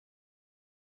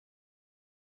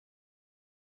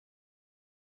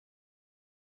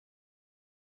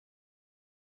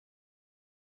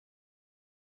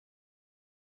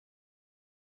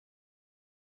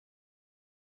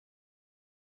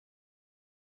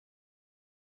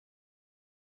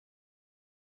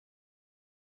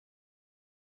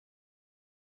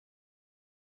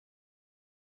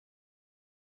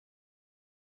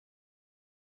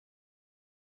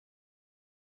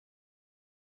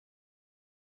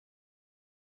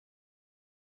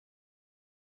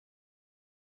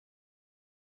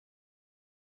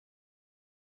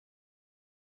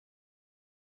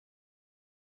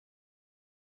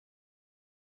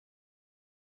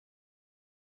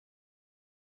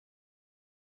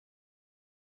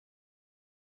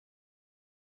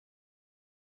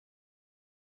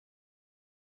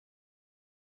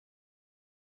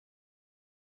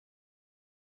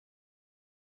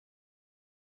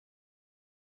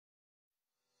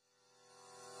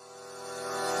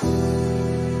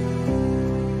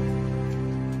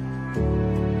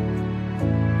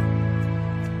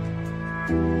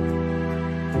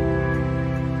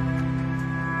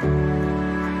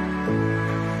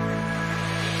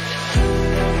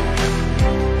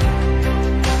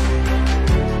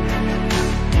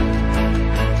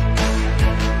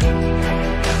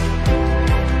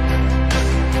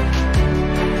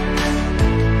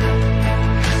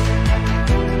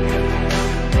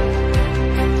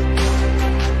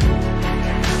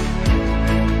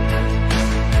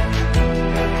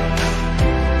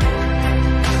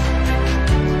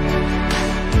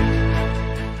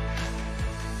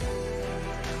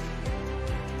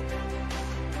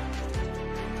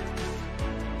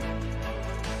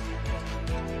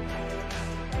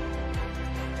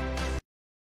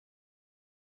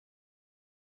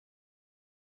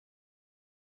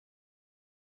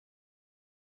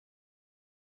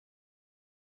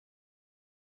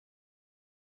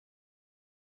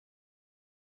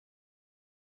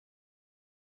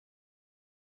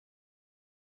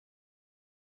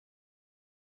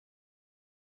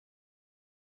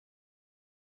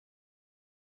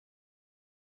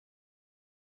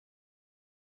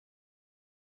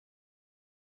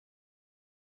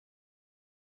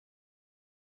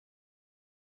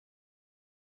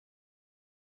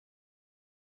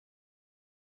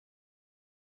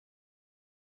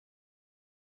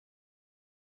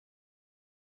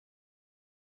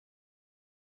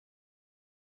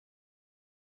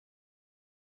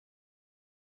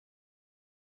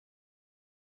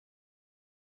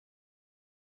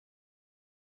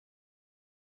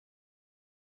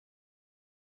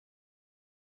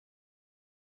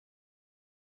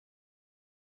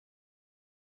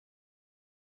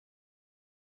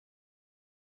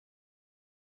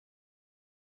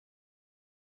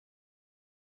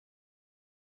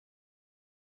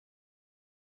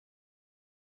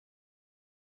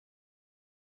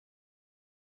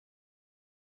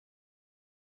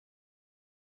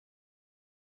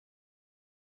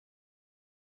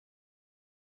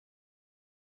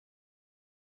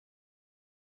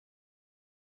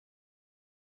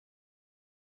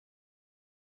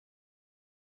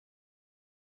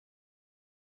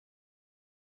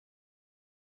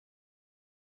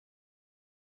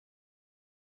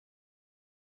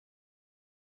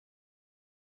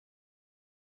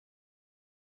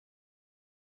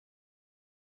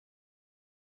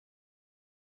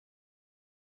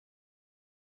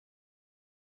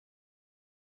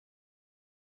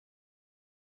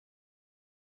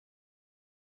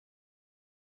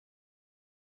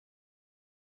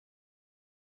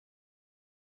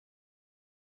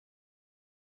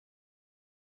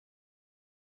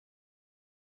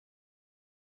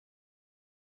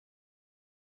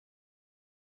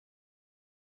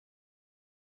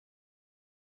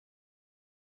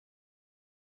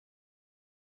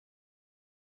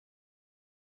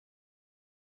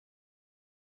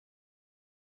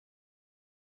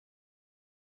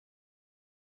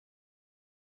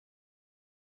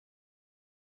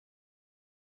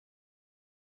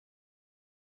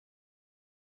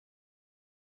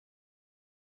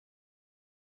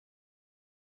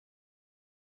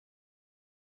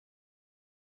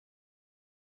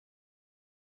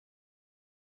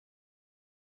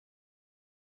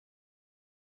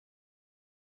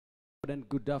And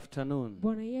good afternoon.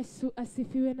 Bwana Yesu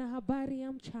asifiwe na habari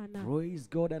ya mchana. Praise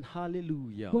God and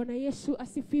hallelujah. Bwana Yesu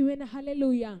asifiwe na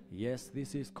hallelujah. Yes,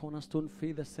 this is Cornerstone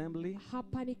Faith Assembly.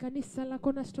 Hapa ni kanisa la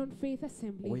Cornerstone Faith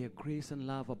Assembly. Where grace and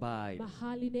love abide.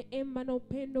 Mahali neema na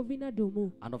upendo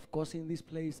vinadumu. And of course in this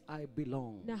place I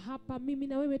belong. Na hapa mimi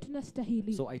na wewe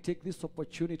tunastahili. So I take this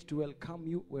opportunity to welcome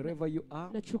you wherever you are.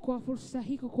 Nachukua fursa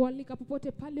hii kukualika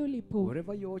popote pale ulipo.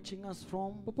 Wherever you're watching us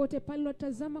from. Popote pale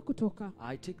unatazama kutoka.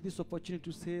 I take this opportunity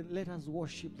to say, let us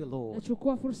worship the Lord.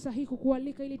 Nachukua fursa hii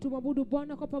kukualika ili tumwabudu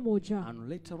Bwana kwa pamoja. And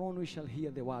later on we shall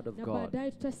hear the word of na God.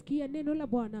 baadaye tutasikia neno la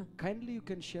Bwana. Kindly you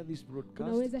can share this broadcast.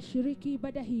 Unaweza shiriki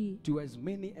ibada hii to as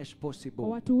many as possible. kwa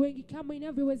watu wengi kama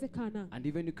inavyowezekana. And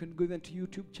even you can go even to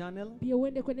YouTube channel. Pia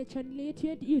uende kwenye channel yetu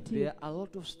ya YouTube. There are a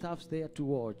lot of stuffs there to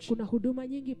watch. Kuna huduma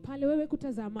nyingi pale wewe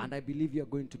kutazama. And I believe you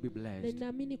are going to be blessed. Na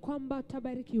naamini kwamba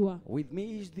utabarikiwa. With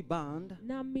me is the band.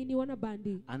 Nami ni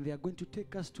wanabandi. And they are going to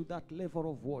take us to that level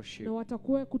of worship. Na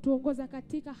watakuwa kutuongoza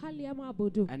katika hali ya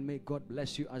maabudu. And may God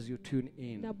bless you as you tune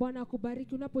in. Na Bwana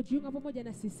akubariki unapojiunga pamoja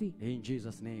na sisi. In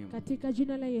Jesus' name. Katika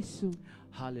jina la Yesu.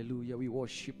 Hallelujah. We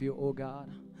worship you, O God.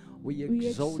 We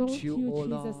exalt exalt you, O Jesus.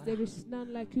 Lord. There is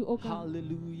none like you, O God.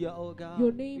 Hallelujah, O God.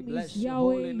 Your We name bless is your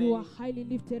Yahweh. holy You name. are highly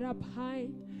lifted up high.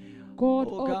 God,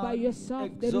 O all God, by yourself.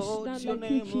 There is exalt none your like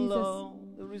you, name, Jesus. Lord.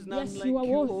 There is none Yes, like you are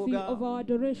you, O worthy God. of our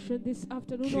adoration this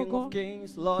afternoon, O King of God.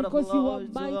 kings, Lord of Because you are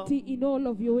lords, O mighty in all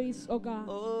of your ways, O God.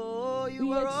 Oh, you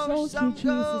We are exalt awesome, you, Jesus.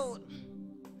 God.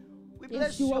 We Yes,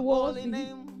 bless you your are holy worthy.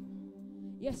 name.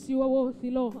 Yes, you are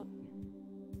worthy, Lord.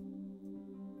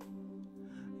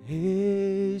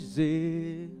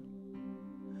 Eze,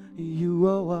 you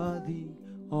are worthy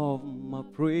of my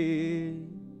praise.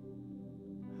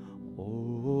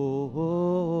 Oh,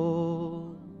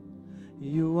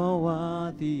 you are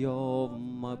worthy of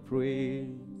my praise.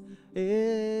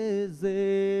 Eze,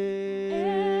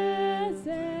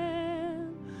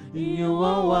 you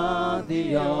are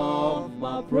worthy of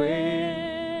my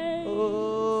praise.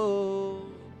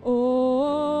 Oh,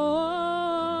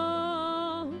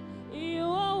 you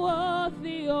are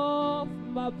worthy of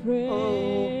my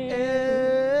praise.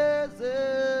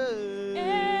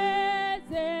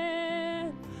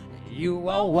 You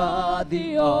are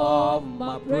worthy of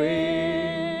my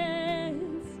praise.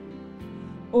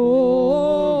 Oh,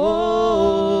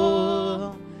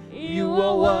 you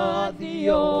are worthy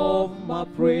of my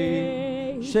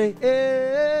praise. Say,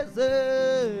 yes,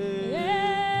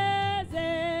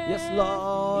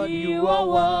 Lord, you are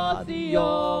worthy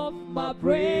of my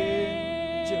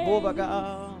praise. Jehovah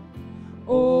God.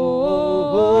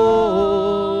 Oh,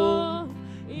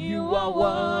 you are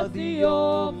worthy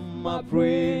of my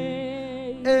praise.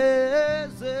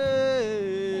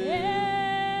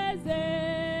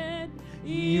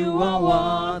 You are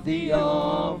worthy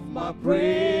of my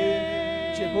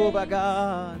praise. Jehovah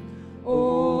God.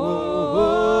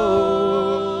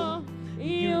 Oh,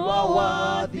 you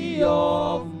are worthy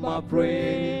of my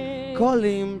praise. Call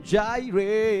him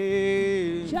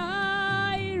Jireh.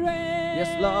 Jireh.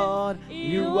 Yes, Lord,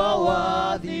 you are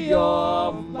worthy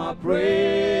of my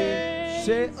praise.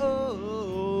 Say,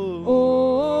 oh,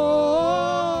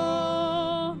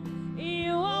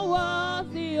 you are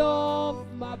worthy of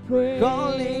my praise.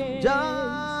 call him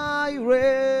Jireh.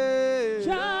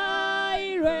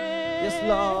 Jireh. Yes,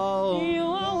 Lord, you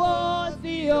are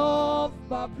worthy of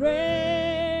my praise.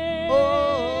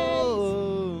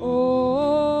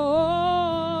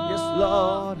 Yes,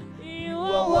 Lord, you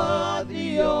are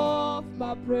worthy of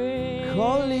my praise.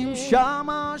 call him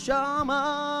Shammah,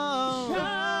 Shammah.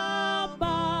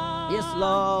 Shammah. Yes,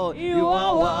 Lord, you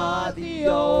are worthy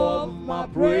of my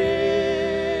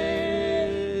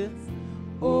praise.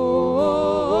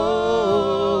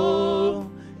 Oh,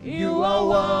 you are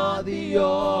worthy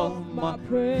of my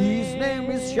praise. His name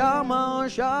is Shammah,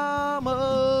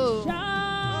 Shammah.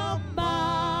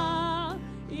 Shammah.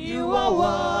 You are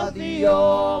worthy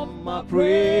of my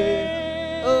praise.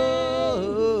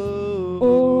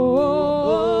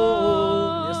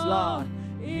 Yes, Lord,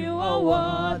 you are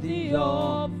worthy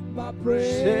of my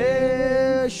praise.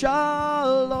 say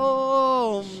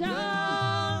shalom.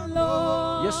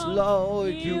 Shalom. Yes,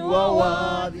 Lord, you are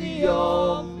worthy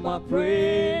of my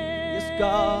praise. Yes,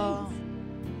 God.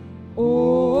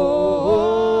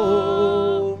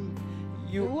 Oh,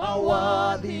 you are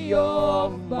worthy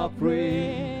of my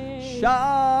praise.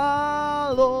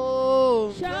 Shalom.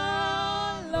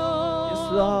 Shalom.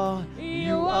 Yes, Lord,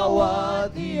 you are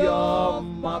worthy of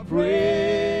my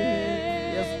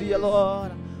praise. Yes, dear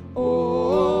Lord.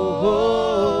 Oh,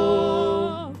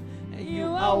 you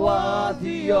are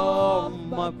worthy of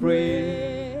my praise.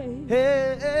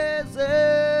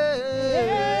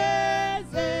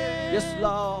 Yes,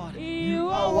 Lord,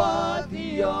 are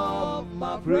worthy of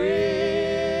my praise.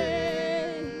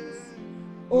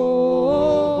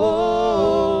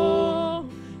 Oh,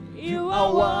 you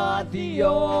are worthy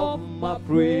of my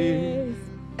praise.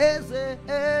 Eze,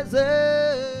 Eze,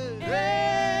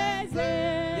 yes,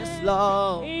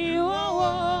 Lord. You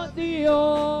are worthy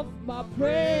of my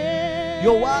praise.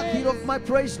 You're worthy of my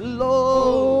praise, Lord.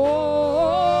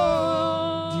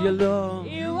 Oh, Dear Lord,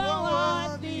 you are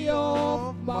worthy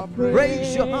of my praise.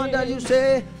 raise your hand and you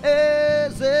say,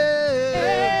 Eze.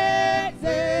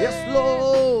 Yes,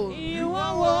 Lord. You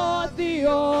are worthy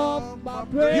of my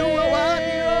praise. You are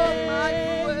worthy of my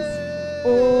praise.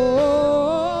 Oh,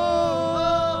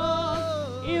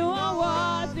 you are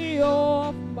worthy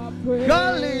of my praise.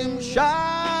 Call him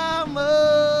Shama.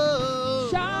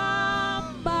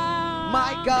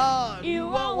 My God,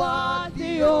 you are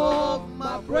worthy of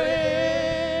my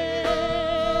praise.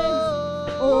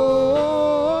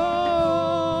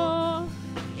 Oh,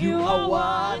 you are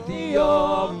worthy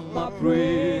of my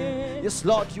praise. Yes,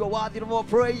 Lord, you are worthy of our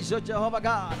praise, oh Jehovah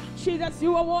God. Jesus,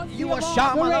 you are worthy You of are our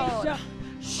Shama, adoration. Lord.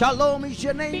 Shalom is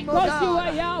your name, oh Because God. you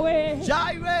are Yahweh.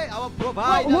 Jireh, our For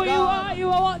provider, who you God.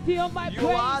 are worthy of my You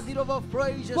praise. are worthy of our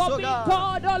praises, For oh being God.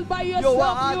 God all by You yourself,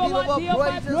 are you worthy are of worthy our of my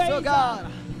praises, oh praise. God.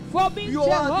 For being You are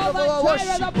worthy of Jehovah our Jireh,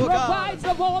 worship, the oh God. provides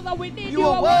of all that we need, You you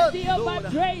are are worthy of worthy, my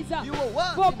Lord. praise. You are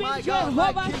worthy, For my being God,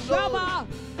 my Jehovah King, Shammah, Lord.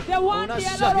 the one, the Lord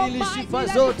Unastahili Almighty, sifa that is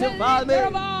zote the Mfalme. lifter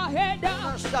of our head. For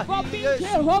Unastahili being Yesu.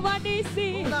 Jehovah Nissi,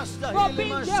 for Unastahili being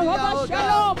Masiya, Jehovah oh God.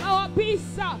 Shalom, our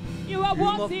peace. You are King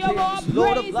of worthy of our kings,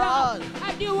 Lord of praise, lords.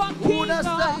 and you are King.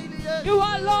 Unastahili Yesu. You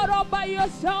are Lord all by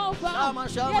yourself. Shama,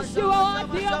 shama, Yes, you shama, are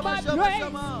shama, worthy of shama, my shama, praise.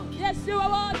 shama. Yes, you are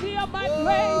worthy of my Oh.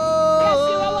 praise. Yes,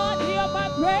 you are worthy of my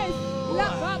praise.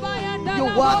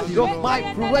 You're worthy of my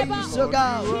praise, oh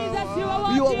God. Jesus, you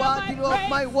are You worthy are worthy of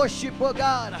my praise. worship, oh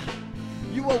God.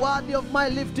 You are worthy of my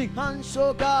lifting hands,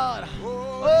 oh God.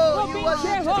 Oh, you are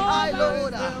lifted high,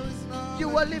 Lord.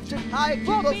 You are lifted high, King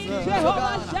For of being kings, oh Jehovah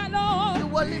God. Shalom.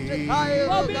 You are lifted high,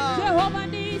 For oh being God. Jehovah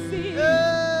Nissi.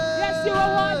 Yes, you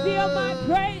are worthy of my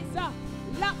praise.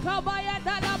 Lakabaya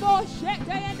dalabo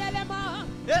shete yendelema.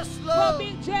 Yes, For Lord.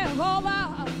 being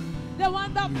Jehovah, the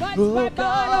one that fights Oh my God,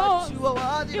 battles. you are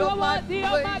worthy You of are my worthy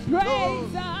of my praise,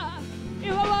 praise. Lord.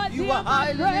 You are worthy You are of my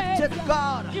highly praise. lifted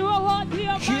God. You are worthy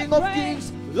of King my of praise.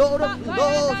 kings, Lord of lords.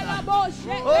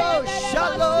 Oh,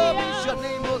 shalom is your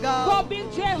name, oh For God.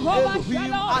 being Jehovah Elohim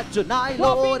Shalom. Adonai, For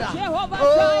Lord. being Jehovah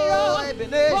Oh, Jireh. For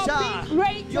Ebenezer. being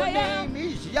great Your I am.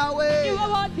 name is Yahweh. You are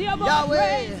worthy of our Yahweh.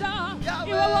 praise.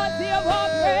 You are worthy of our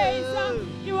praise.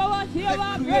 You are worthy of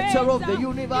our The praise. creator of the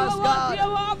universe, You are worthy of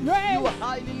God. our praise. You are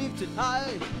highly lifted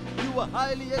high. You are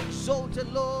highly exalted,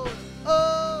 Lord.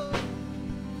 Oh.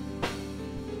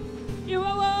 You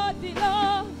are worthy,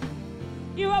 Lord.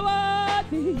 You are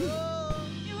worthy.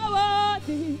 You are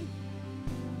worthy.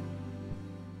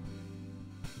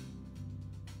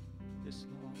 Yes,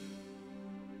 Lord.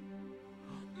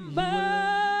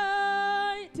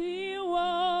 Mighty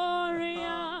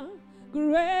warrior,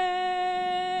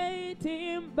 great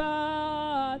in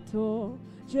battle,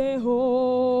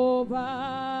 Jehovah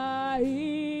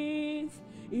is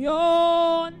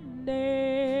your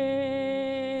name.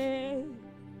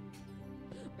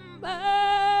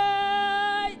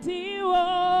 Mighty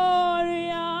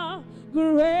warrior,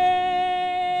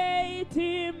 great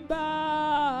in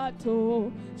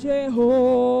battle,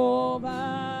 Jehovah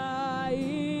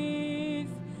is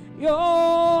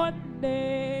your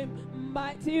name.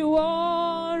 Mighty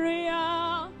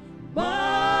warrior,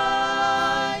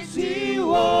 mighty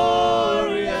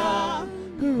warrior,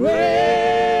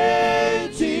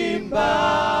 great in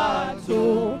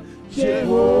battle,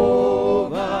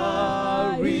 Jehovah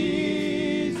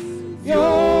is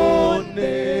your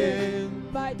name.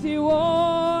 Mighty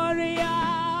warrior,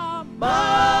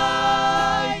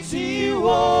 mighty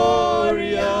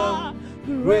warrior,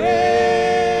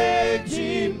 great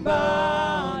in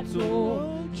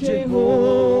battle,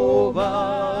 Jehovah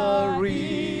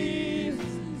is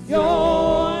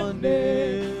your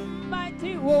name.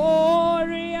 Mighty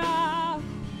warrior,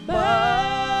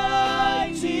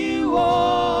 mighty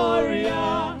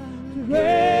warrior,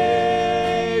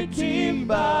 great in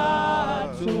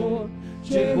battle,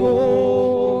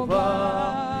 Jehovah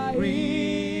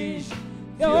is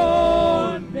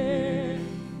your name.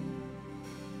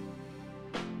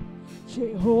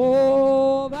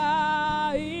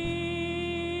 Jehovah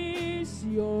is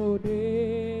your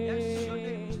name. Yes, your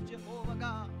name is Jehovah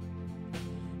God.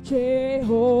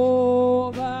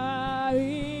 Jehovah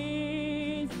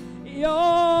is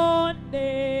your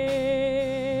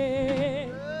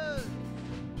name.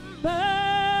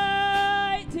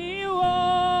 Mighty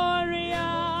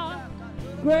warrior,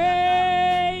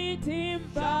 great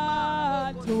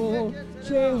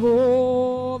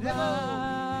Jehovah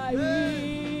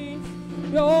is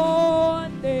your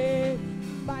name,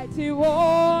 mighty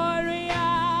warrior,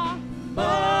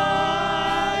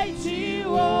 mighty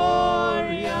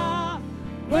warrior,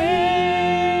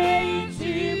 great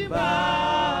in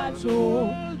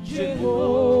battle.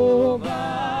 Jehovah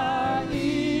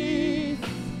is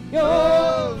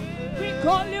your name. We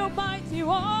call you mighty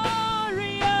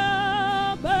warrior,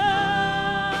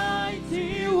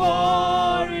 mighty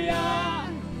warrior,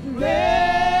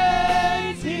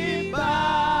 great in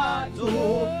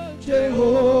battle.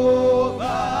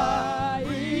 Jehovah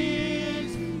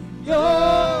is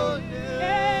your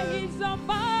name. He's a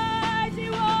mighty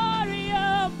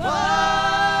warrior,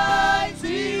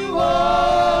 mighty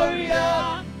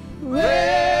warrior,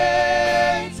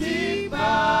 great in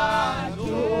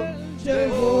battle.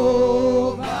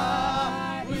 Jehovah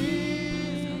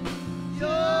is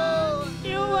your name.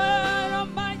 You are a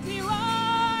mighty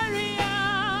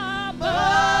warrior,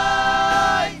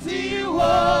 mighty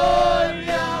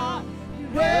warrior,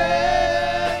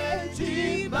 great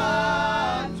in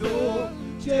battle.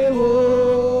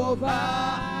 Jehovah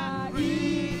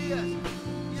is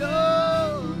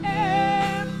your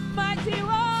name. Mighty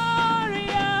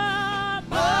warrior,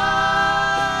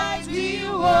 mighty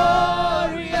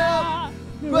warrior,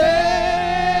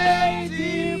 great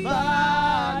in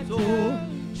battle.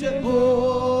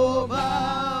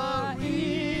 Jehovah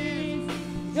is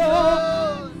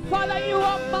your name. Father, you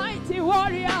are mighty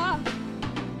warrior.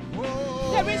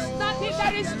 There is nothing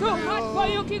that is too hard for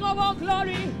you, King of all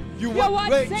glory. You Your are word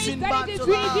great says in that it is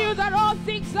battle, with you that all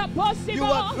things are possible. You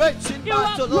are great in You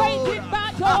battle, are great Lord. in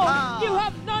battle. You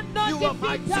have none You are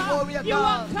mighty warrior, defeated. You are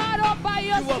God. caught up by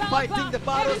yourself. You are fighting the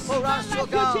battles There is for none us, like oh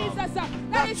God. you, Jesus. That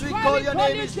That's is we why call we your call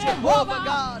name you is Jehovah,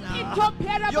 God.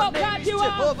 Incomparable Your name God is you are.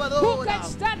 Jehovah, Who Lord. can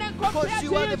stand and compare Because to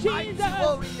you are you, the mighty Jesus?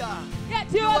 warrior. Yet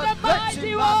you You are are the great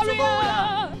mighty in battle,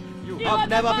 warrior. You You have are the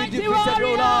never been mighty defeated, oh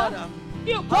warrior. Lord.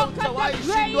 You conquered the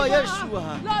Hautawashindwa grave. Yeshua.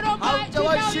 Lord Almighty, now you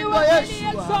Hautawashindwa are highly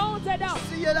Yeshua. exalted.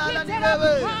 Siyelala ni Lifted up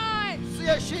wewe. high.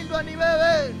 Siyeshindwa ni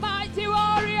wewe. Mighty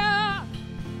warrior.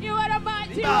 You are a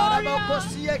mighty Ibara warrior.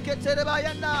 mokosi eketere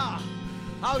bayana.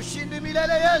 Haushindi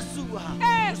milele Yesu.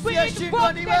 Hey, we Siyeshindwa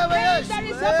invoke ni the wewe name Yesu. that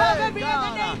is above Hey, every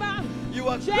other God. name. You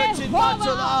are great in battle,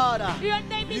 Jehovah, Lord. your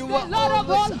name is You the are Lord of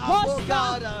all always above, hosts.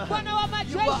 God. Bwana wa You are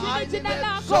majeshi ni highly jina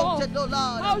lako. exalted, O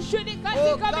Lord. Haushindi Oh,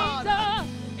 katika God. vita.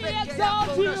 We Peke exalt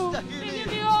yako you. We unastahili.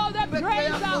 give you all the Peke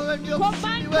praise. yako wewe ndio mshindi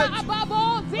Commander wetu. above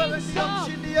all Wewe things. ndio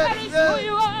mshindi That yetu. is who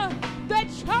you are. The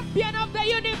champion of the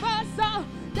universe.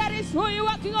 That is who you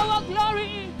are, King of all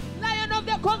glory. Lion of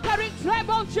the conquering tribe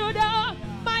of Judah.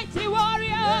 Mighty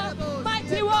warrior.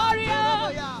 Mighty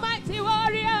warrior. Mighty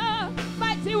warrior.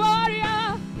 Mighty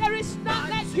warrior. There is none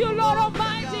like you, Lord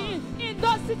Almighty. In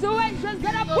those situations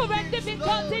that are proven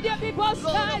difficult in your people's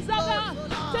lives, oh God.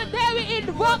 Today we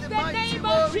invoke the name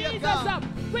of Jesus.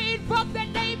 We invoke the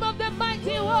name of the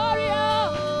mighty warrior.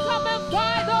 Come and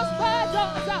fight those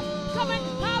battles. Come and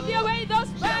have your way in those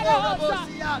battles.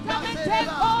 Come and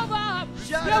take over.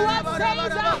 Your word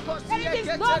says that it is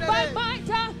not by might,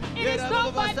 it is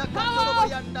not by power,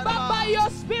 but by your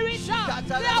spirit.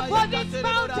 Therefore this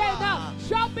mountain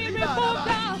shall be removed.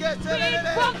 We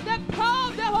invoke the power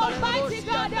of the Almighty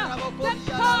God, the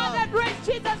power that raised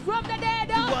Jesus from the dead.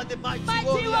 Mighty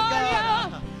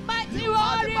warrior, mighty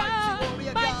warrior,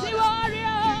 mighty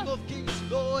warrior, King of Kings,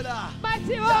 Lord.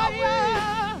 mighty warrior.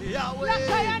 Yahweh,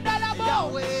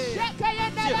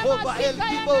 Jehovah El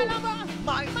Gibor,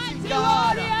 mighty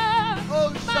God. Oh,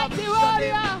 Mighty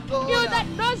warrior, you that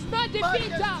knows no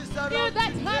defeat, you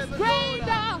that has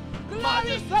reigned,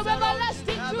 glory from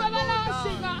everlasting to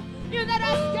everlasting, you that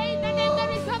has gained the name that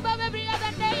is above every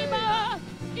other name,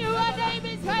 your name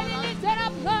is highly lifted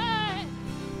up high.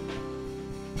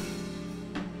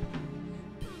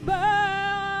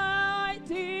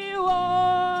 Mighty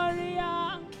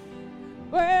warrior,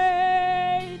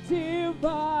 waiting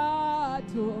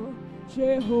battle,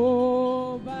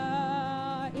 Jehovah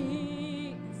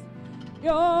is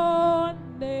your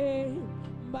name,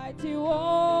 mighty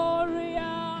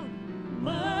warrior,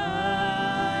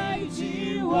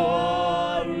 mighty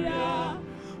warrior,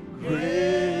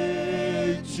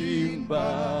 Great in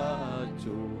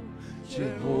battle,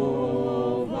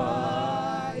 Jehovah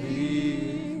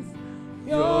is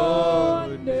your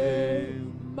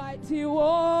name, mighty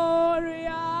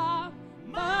warrior,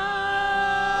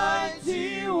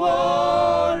 mighty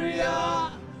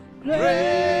warrior,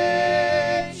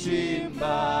 great in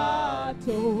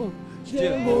battle,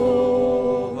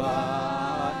 Jehovah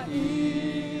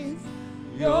is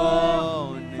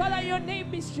your name. Father, your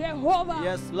name is Jehovah.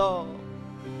 Yes, Lord.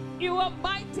 You are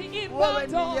mighty in Wewe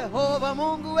ni battle. Yehova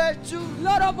Mungu wetu.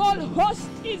 Lord of all hosts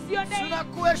is your name.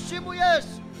 Tunakuheshimu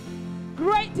Yesu.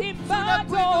 Great in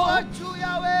Tunakuinua battle. juu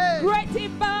Yahweh. Great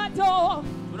in battle.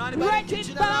 Great Tunalibariki in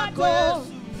jina lako battle.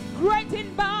 Yesu. Great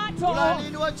in battle.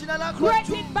 Tunaliinua jina lako Great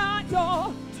juu. in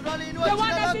battle. Tunaliinua The one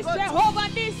jina that is lako juu. Jehovah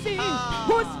Nissi, Ah.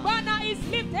 whose banner is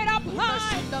lifted up high.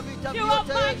 Unashinda vita You are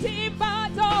vyote. mighty in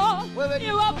battle. Wewe ni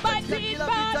You are mkuu katika mighty in kila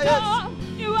vita, battle. Yesu.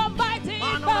 You are mighty in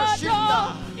Maana battle.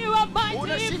 unashinda. You are mighty in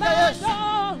Unashinda, Yesu.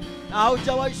 battle. Na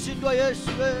haujawahi shindwa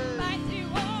Yesu wewe. Mighty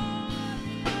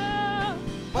warrior.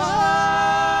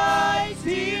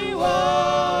 Mighty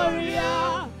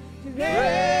warrior,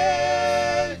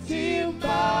 great in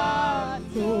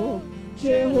battle,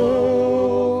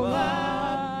 Jehovah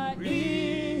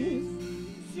is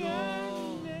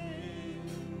your name.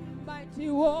 Mighty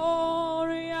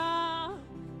warrior.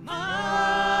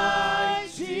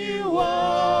 Mighty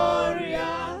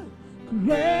warrior,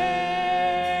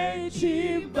 Great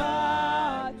in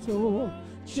battle,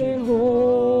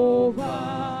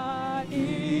 Jehovah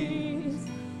is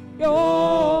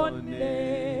your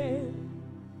name.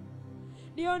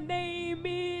 Your name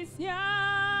is Yahweh.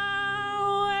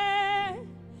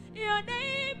 Your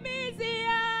name is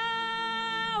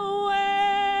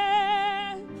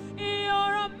Yahweh.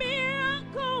 You're a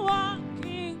miracle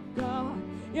working God.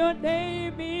 Your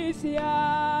name is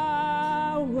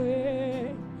Yahweh.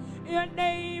 Your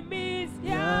name is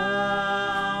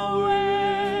Yahweh.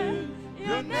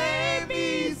 Your name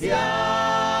is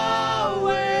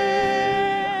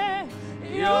Yahweh.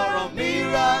 you're a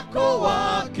miracle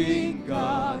working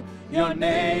God. Your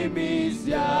name is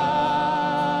Yahweh.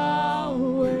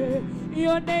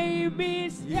 Your name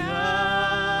is Yahweh.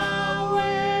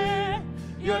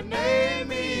 Your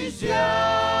name is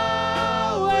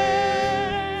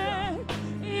Yahweh.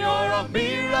 You're a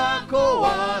miracle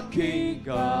working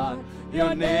God.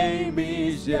 Your name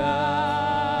is Yahweh.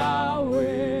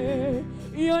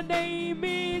 Your name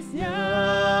is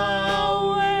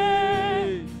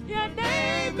Yahweh. Your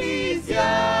name is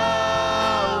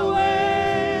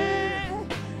Yahweh.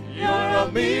 You're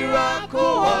a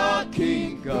miracle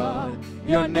working God.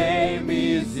 Your name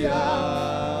is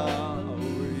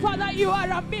Yahweh. Father, you are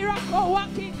a miracle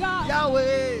working God.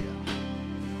 Yahweh.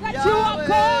 That you are Yahweh.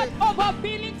 God of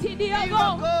ability, dear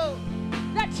God. Miracle.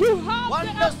 That you have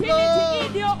Wonders, the ability Lord.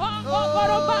 in your arm, oh God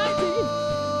Almighty.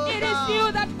 It is God.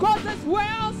 you that causes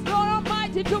wells, Lord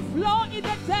Almighty, to flow in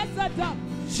the desert.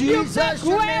 Jesus, you make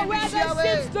your way name where is there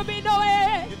Yahweh. seems to be no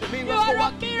way. You're the You miracle are a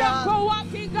working miracle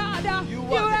working God. You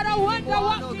You are are the a living wonder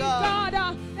one, oh working God.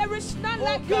 God. There is none Oh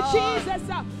like you, God. Jesus.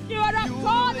 You are a You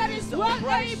God that release is the well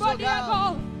praise, able, oh dear God.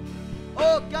 God.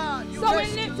 Oh God, you So we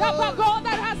rescue, lift up a Lord. God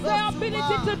that has the Those who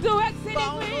ability are to do bound,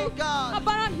 exceedingly oh God.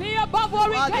 abundantly above what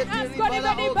we You are can the ask or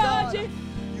deliverer, even oh God. imagine. You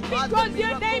are the Because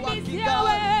your miracle name is working Yahweh. God.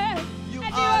 You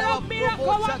And you are are a our miracle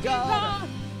promoter, working God. God.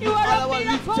 You You are are a our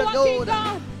miracle lifter, working Lord.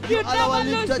 God. You You are our never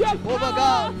lose lifter, your Jehovah power.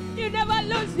 God. You never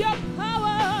lose your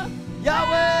power.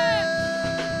 Yahweh.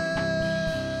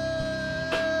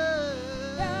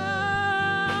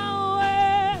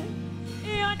 Yahweh.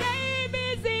 Your name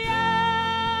is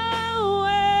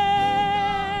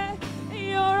Yahweh.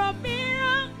 You're a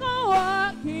miracle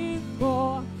working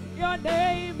God. Your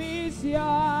name is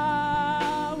Yahweh.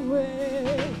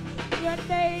 Your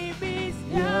name is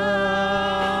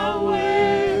Yahweh.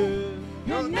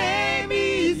 Your name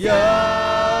is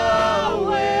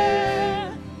Yahweh.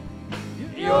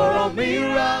 You're a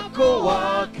miracle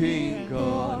working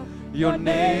God. Your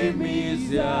name is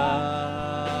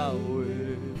Yahweh.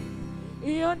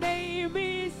 Your name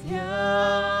is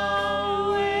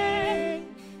Yahweh.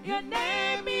 Your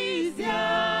name is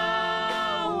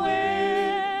Yahweh.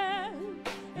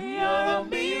 You're a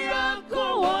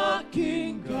miracle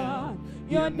working God.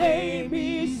 Your name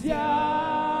is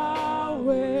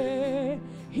Yahweh.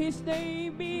 His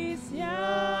name is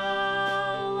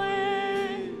Yahweh.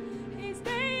 His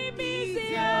name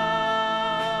is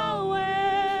Yahweh.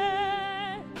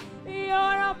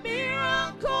 You're a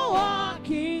miracle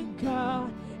working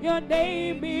God. Your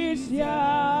name is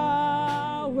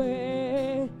Yahweh.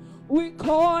 We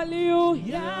call you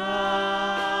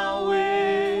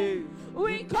Yahweh.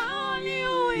 We call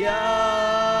you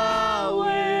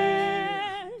Yahweh.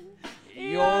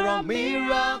 You're a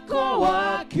miracle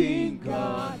working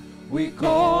God. We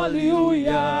call you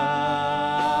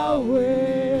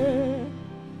Yahweh.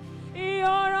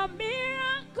 You're a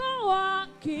miracle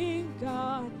working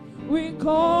God. We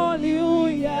call you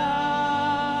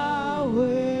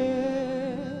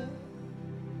Yahweh.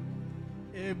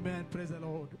 Amen. Praise the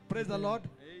Lord. Praise the Lord.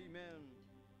 Amen.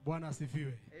 Bwana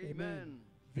asifiwe. Amen.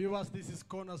 Viewers, this is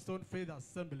Cornerstone Faith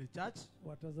Assembly Church.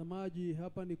 Watazamaji,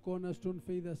 hapa ni Cornerstone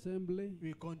Faith Assembly.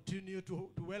 We continue to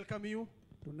welcome you.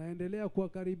 Tunaendelea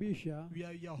kuwakaribisha. We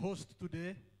are your host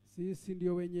today. Sisi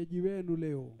ndio wenyeji wenu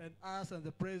leo. And us and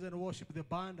the praise and worship, the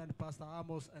band and Pastor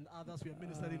Amos and others, we are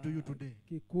ministering to you today.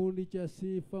 Kikundi cha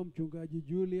sifa, mchungaji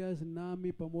Julius,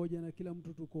 nami pamoja na kila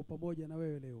mtu tuko pamoja na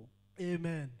wewe leo.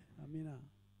 Amen. Amina.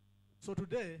 So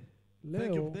today,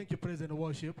 leo, thank you, praise and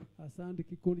worship. Asante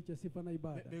kikundi cha sifa na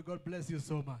ibada. May God bless you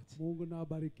so much. Mungu na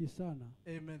wabariki sana.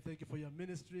 Amen. Thank you for your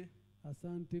ministry.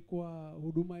 Asante kwa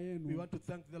huduma yenu. We want to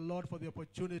thank the Lord for the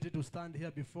opportunity to stand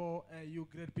here before you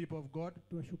great people of God.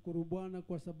 Tunashukuru Bwana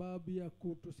kwa sababu ya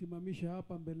kutusimamisha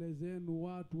hapa mbele zenu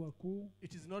watu wakuu.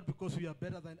 It is not because we are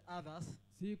better than others.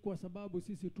 Si kwa sababu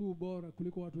sisi tu bora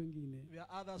kuliko watu wengine. There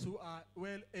are others who are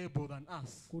well able than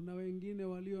us. Kuna wengine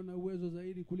walio na uwezo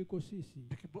zaidi kuliko sisi.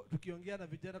 Tukiongea na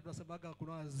vijana tunasemaga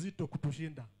kuna wazito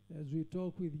kutushinda. As we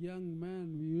talk with young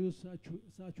men, we use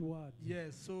such words.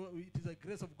 Yes, so it is a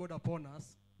grace of God upon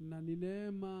us. Na ni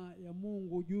neema ya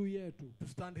Mungu juu yetu. To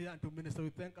stand here and to minister. We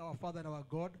thank our Father and our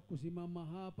God. Kusimama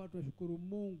hapa tunashukuru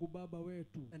Mungu Baba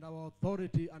wetu. And our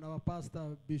authority and our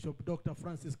pastor Bishop Dr.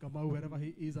 Francis Kamau, wherever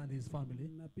he is, and his family.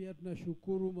 Na pia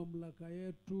tunashukuru mamlaka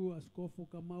yetu Askofu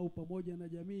Kamau pamoja na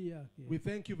jamii yake. We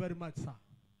thank you very much, sir.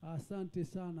 Asante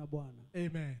sana Bwana.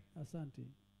 Amen. Asante.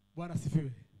 Bwana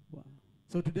sifiwe. Bwana.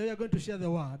 So today we are going to share the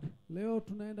word. Leo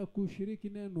tunaenda kushiriki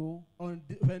neno on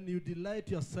when you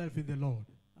delight yourself in the Lord.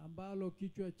 Ambalo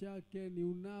kichwa chake ni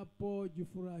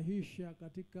unapojifurahisha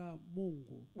katika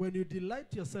Mungu. When you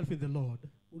delight yourself in the Lord,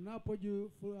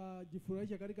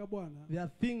 unapojifurahisha katika Bwana, there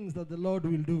are things that the Lord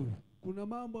will do. Kuna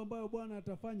mambo ambayo Bwana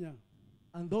atafanya.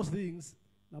 And those things,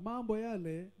 na mambo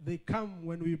yale, they come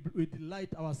when we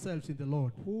delight ourselves in the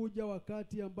Lord. Huja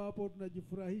wakati ambapo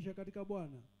tunajifurahisha katika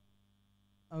Bwana.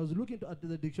 I was looking at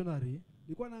the dictionary.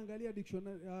 Nilikuwa naangalia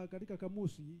dictionary katika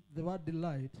kamusi. The word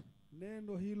delight.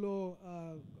 Neno hilo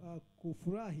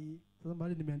kufurahi. Sasa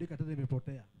mahali nimeandika tena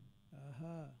imepotea.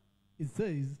 Aha. It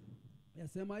says,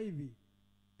 yasema hivi.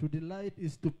 To delight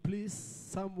is to please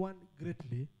someone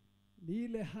greatly. Ni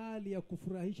ile hali ya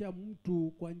kufurahisha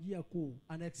mtu kwa njia kuu.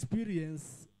 An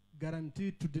experience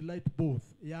guaranteed to delight both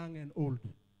young and old.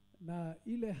 Na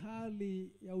ile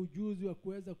hali ya ujuzi wa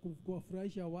kuweza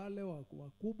kuwafurahisha wale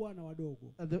wakubwa na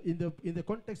wadogo. In the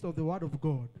context of the word of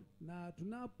God, na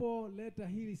tunapoleta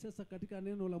hili sasa katika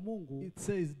neno la Mungu, it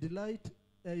says delight,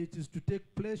 it is to take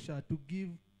pleasure, to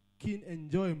give keen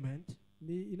enjoyment.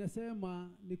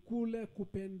 Inasema ni kule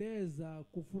kupendeza,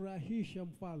 kufurahisha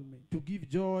mfalme. To give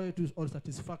joy to or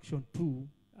satisfaction to.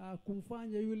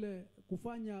 Kumfanya yule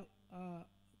kufanya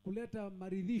kuleta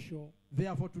maridhisho.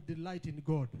 Therefore to delight in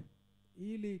God.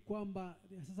 Ili kwamba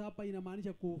sasa hapa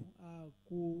inamaanisha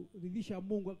kuridhisha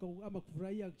Mungu ama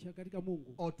kufurahia katika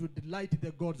Mungu. Or to delight in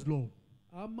the God's law.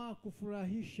 Ama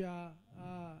kufurahisha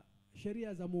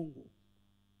sheria za Mungu.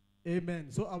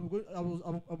 Amen. So I'm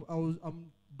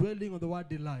dwelling on the word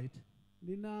delight.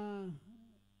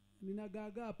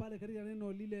 Ninagagaa pale katika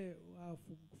neno lile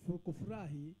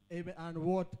kufurahi. Amen. And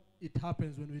what it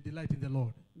happens when we delight in the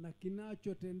Lord. Na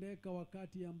kinachotendeka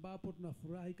wakati ambapo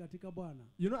tunafurahi katika Bwana.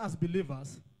 You know, as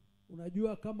believers,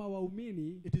 unajua kama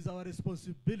waumini, it is our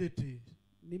responsibility,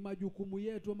 ni majukumu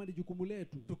yetu ama ni jukumu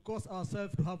letu, to cause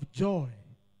ourselves to have joy,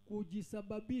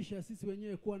 kujisababisha sisi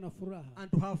wenyewe kuwa na furaha,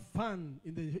 and to have fun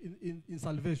in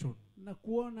salvation. Na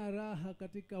kuona raha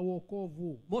katika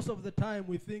wokovu. Most of the time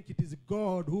we think it is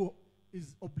God who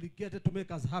is obligated to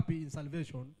make us happy in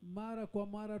salvation. Mara kwa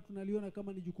mara tunaliona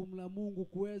kama ni jukumu la Mungu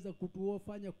kuweza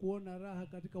kutuofanya kuona raha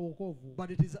katika wokovu. But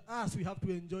it is us we have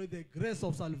to enjoy the grace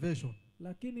of salvation.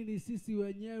 Lakini ni sisi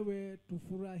wenyewe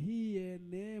tufurahie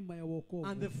neema ya wokovu.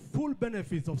 And the full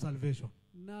benefits of salvation.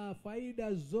 Na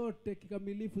faida zote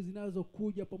kikamilifu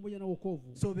zinazokuja pamoja na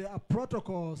wokovu. So there are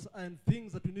protocols and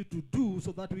things that we need to do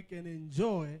so that we can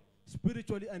enjoy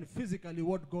spiritually and physically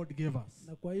what God gave us.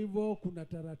 Na kwa hivyo kuna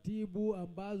taratibu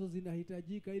ambazo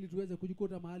zinahitajika ili tuweze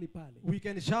kujikuta mahali pale. We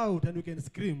can shout and we can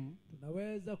scream.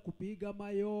 Tunaweza kupiga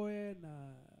mayoe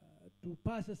na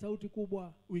tupase sauti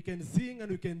kubwa. We can sing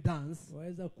and we can dance.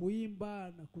 Tunaweza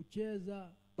kuimba na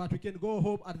kucheza. But we can go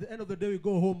home, at the end of the day we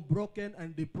go home broken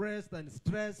and depressed and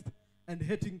stressed and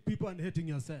hating people and hating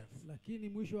yourself. Lakini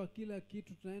mwisho wa kila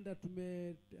kitu tunaenda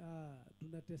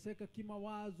tunateseka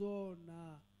kimawazo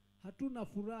na hatuna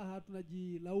furaha,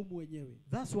 tunajilaumu wenyewe.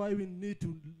 That's why we need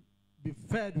to be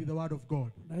fed with the word of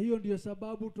God. Na hiyo ndio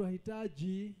sababu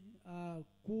tunahitaji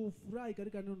kufurahi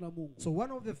katika neno la Mungu. So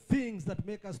one of the things that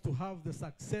make us to have the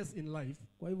success in life,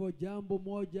 Kwa hivyo jambo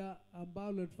moja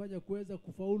ambalo linatufanya kuweza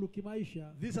kufaulu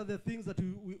kimaisha, these are the things that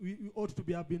we ought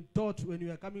to have been taught when we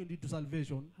are coming into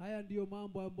salvation. haya ndiyo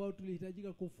mambo ambayo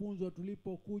tulihitajika kufunzwa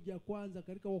tulipokuja kwanza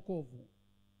katika wokovu.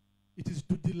 It is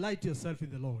to delight yourself in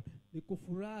the Lord. Ni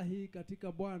kufurahi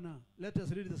katika Bwana. Let us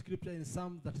read the scripture in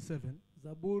Psalm 37,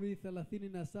 Zaburi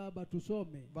 37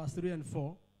 tusome verse 3 and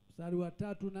 4. mstari wa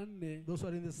 3 na 4. Those who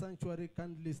are in the sanctuary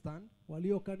kindly stand.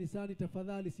 Walio kanisani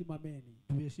tafadhali simameni,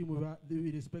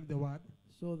 We respect the word.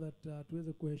 so that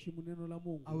tuweze kuheshimu neno la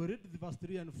Mungu. I will read the verse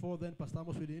 3 and 4, then Pastor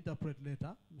Amos will interpret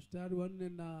later. Mstari wa 4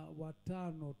 na wa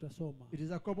 5 utasoma. It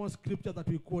is a common scripture that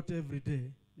we quote every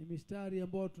day, Ni mistari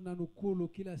ambayo tunanukulu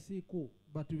kila siku,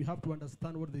 but we have to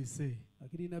understand what they say.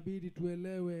 lakini inabidi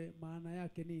tuelewe maana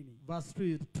yake nini. Verse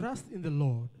 3, trust in the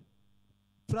Lord.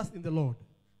 Trust in the Lord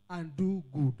and do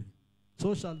good.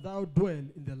 So shalt thou dwell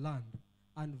in the land,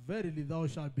 and verily thou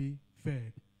shalt be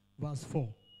fed. Verse 4,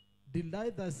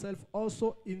 delight thyself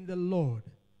also in the Lord,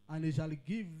 and he shall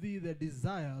give thee the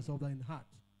desires of thine heart.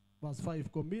 Verse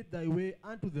 5, commit thy way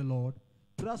unto the Lord,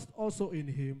 trust also in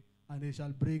him, and he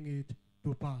shall bring it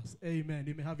to pass. Amen.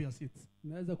 You may have your seats.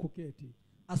 Unaweza kuketi.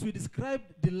 As we described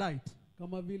delight,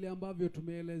 Kama vile ambavyo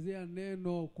tumeelezea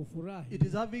neno kufurahi, it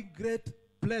is having great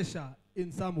pleasure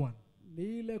in someone.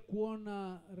 ni ile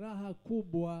kuona raha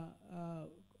kubwa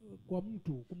kwa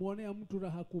mtu, kumwonea mtu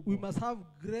raha kubwa. We must have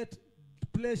great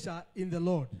pleasure in the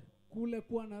Lord. Kule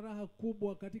kuwa na raha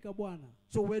kubwa katika Bwana.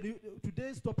 So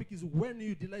today's topic is when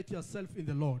you delight yourself in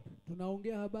the Lord.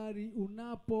 Tunaongea habari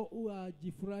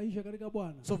unapojifurahisha katika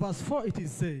Bwana. So verse 4 it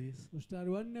says, Mstari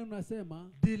wa 4 unasema,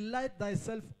 delight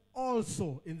thyself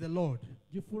also in the Lord,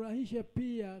 jifurahishe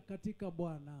pia katika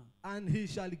Bwana, and he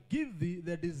shall give thee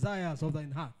the desires of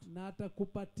thine heart. na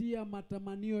atakupatia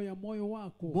matamanio ya moyo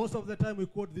wako. Most of the time we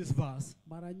quote this verse,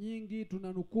 Mara nyingi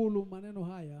tunanukulu maneno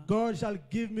haya, God shall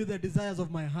give me the desires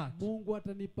of my heart. Mungu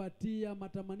atanipatia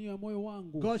matamanio ya moyo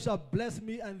wangu. God shall bless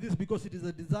me and this because it is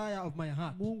a desire of my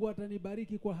heart. Mungu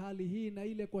atanibariki kwa hali hii na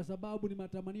ile kwa sababu ni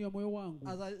matamanio ya moyo wangu.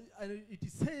 And it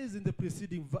says in the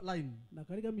preceding line, Na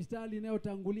katika mistari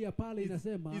inayotangulia pale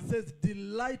inasema, it says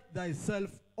delight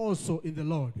thyself also in the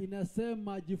Lord.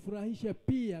 Inasema jifurahishe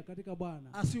pia katika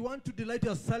Bwana. As you want to delight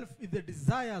yourself in the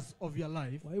desires of your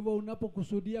life, Kwa hivyo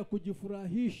unapokusudia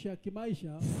kujifurahisha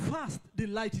kimaisha, first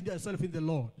delight yourself in the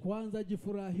Lord. kwanza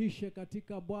jifurahishe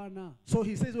katika Bwana. So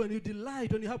he says when you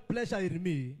have pleasure in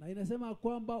me, Na inasema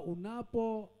kwamba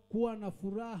unapokuwa na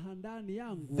furaha ndani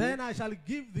yangu, then I shall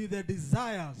give thee the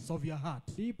desires of your heart.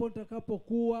 ndipo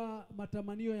nitakapokuwa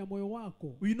matamanio ya moyo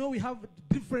wako. We know we have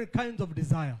different kinds of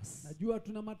desires. Najua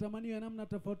tuna matamanio ya namna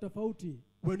tofauti tofauti.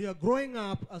 When you are growing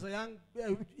up as a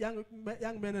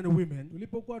young men and women,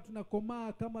 Tulipokuwa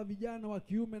tunakomaa kama vijana wa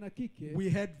kiume na kike, we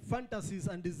had fantasies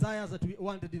and desires that we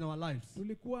wanted in our lives,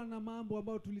 tulikuwa na mambo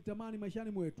ambayo tulitamani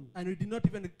maishani mwetu, and we did not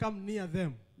even come near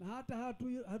them. na hata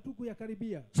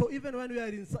hatukuyakaribia. So even when we are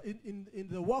in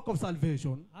the walk of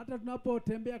salvation, Hata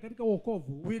tunapotembea katika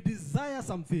wokovu, we desire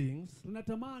some things,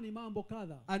 tunatamani mambo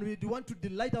kadha, and we want to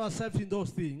delight ourselves in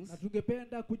those things, na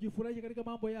tungependa kujifurahisha katika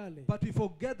mambo yale. but we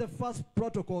forget the first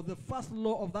protocol, the first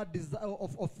law of that desire,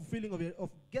 of fulfilling of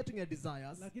getting your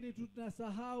desires. Lakini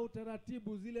tunasahau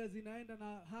taratibu zile zinaenda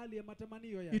na hali ya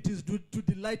matamanio ya. It is to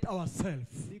delight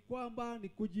ourselves, Ni kwamba ni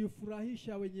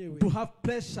kujifurahisha wenyewe, to have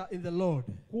pleasure in the Lord.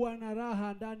 kuwa na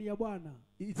raha ndani ya Bwana.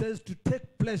 It says to take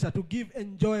pleasure, to give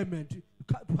enjoyment,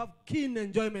 to have keen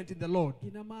enjoyment in the Lord.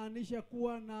 Inamaanisha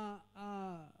kuwa na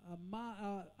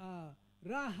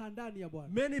raha ndani ya Bwana.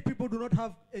 Many people do not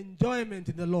have enjoyment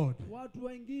in the Lord. Watu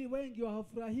wengi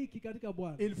hawafurahiki katika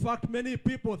Bwana. In fact, many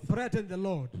people threaten the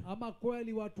Lord. Ama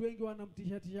kweli watu wengi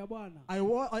wanamtishatisha Bwana. I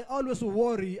always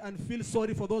worry and feel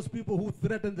sorry for those people who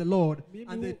threaten the Lord,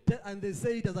 and they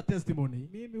say it as a testimony.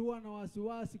 Mimi huwa na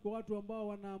wasiwasi kwa watu ambao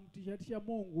wanamtishatisha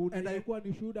Mungu, na And inakuwa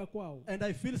ni shuhuda kwao. And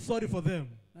I feel sorry for them.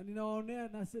 Na ninawaonea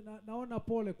naona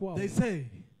pole kwao. They say,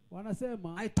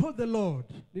 Wanasema, I told the Lord,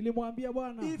 nilimwambia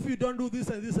Bwana, if you don't do this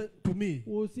and this to me,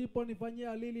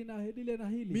 usiponifanyia lile na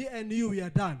hili, me and you, we are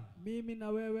done. mimi na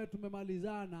wewe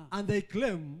tumemalizana. And they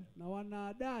claim, Na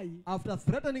wanadai, after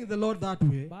threatening the Lord that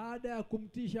way, baada ya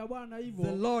kumtisha Bwana the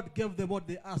hivyo, Lord gave them what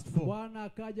they asked for. Bwana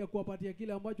akaja kuwapatia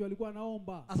kile ambacho walikuwa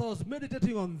naomba. As I was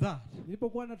meditating on that,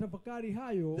 Nilipokuwa na tafakari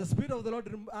hayo, the Spirit of the Lord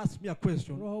asked me a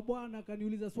question. Roho Bwana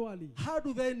akaniuliza swali. How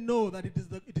do they know that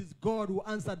it is God who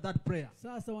answered that prayer?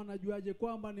 Sasa wanajuaje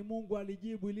kwamba ni Mungu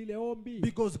alijibu lile ombi?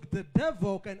 Because the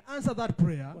devil can answer that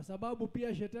prayer, Kwa sababu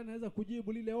pia shetani anaweza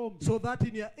kujibu lile ombi. so that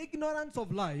in your ignorance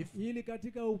of life, ili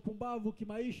katika upumbavu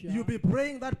kimaisha you'll be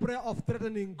praying that prayer of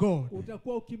threatening God.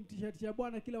 utakuwa ukimtishatisha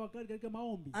Bwana kila wakati katika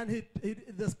maombi. And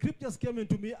the scriptures came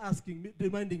into me asking me,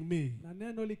 reminding me, Na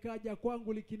neno likaja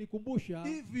kwangu likinikumbusha,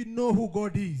 if we know who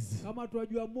God is, kama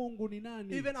tunajua Mungu ni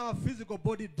nani, even our physical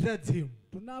body dreads him.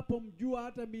 tunapomjua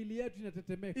hata miili yetu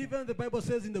inatetemeka. Even the Bible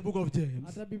says in the book of James,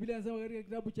 Hata Biblia inasema katika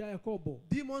kitabu cha Yakobo,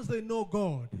 demons, they know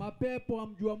God mapepo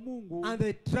hamjua Mungu and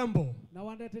they tremble. na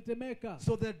wanatetemeka.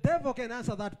 So the devil can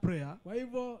answer that prayer, Kwa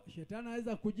hivyo shetani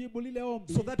anaweza kujibu lile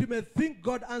ombi, so that you may think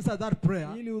God answered that prayer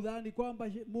ili udhani kwamba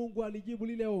Mungu alijibu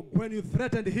lile ombi when you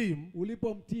threatened him.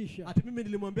 ulipomtisha. Ati mimi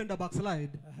nilimwambia nda backslide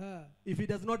Aha. if he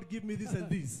does not give me this and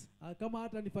this. Kama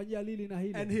hata nifanyia lili na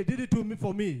hili, And he did it to me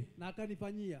for me. na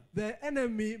akanifanyia. The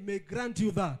enemy may grant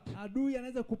you that, Adui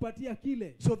anaweza kupatia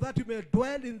kile, so that you may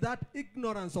dwell in that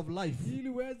ignorance of life. ili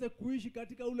uweze kuishi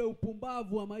katika ule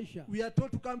upumbavu wa maisha. We are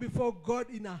told to come before God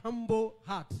in a humble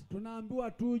heart.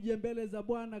 Tunaambiwa tuje mbele za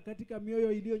Bwana katika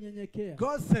mioyo iliyonyenyekea.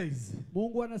 God says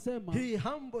Yeye anasema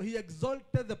he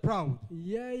exalted the proud.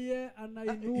 yeye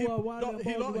anainua wale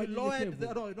ambao ni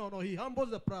wanyenyekevu. He humbles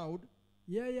the proud.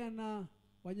 Yeye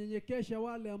anawanyenyekesha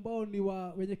wale ambao ni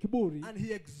wenye kiburi, And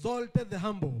he exalted the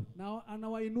humble. na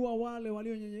anawainua wale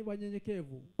walio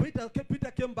wanyenyekevu.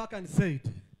 Peter came back and said,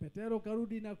 Petero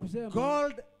karudi na kusema,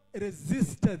 God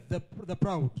resisted the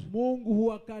proud. Mungu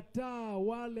huwakataa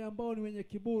wale ambao ni wenye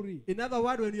kiburi. In other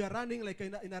words, when you are running like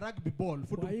in a rugby ball,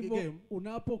 football Kwa hivyo game,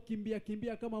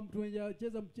 unapokimbia kama mtu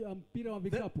anayecheza mpira wa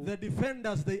vikapu, the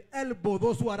defenders, they elbow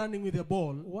those who are running with the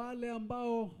ball. wale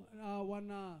ambao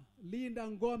wanalinda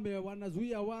ngome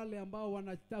wanazuia wale ambao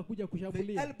wanataka kuja They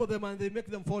kushambulia, elbow them and they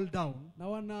make them fall down, na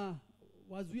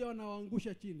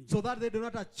wanawaangusha chini, so that they do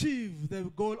not achieve the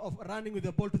goal of running with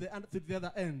the ball to the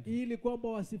other end. ili kwamba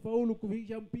wasifaulu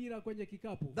kufikisha mpira kwenye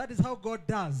kikapu. That is how God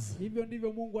does. Hivyo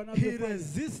ndivyo Mungu He anavyofanya.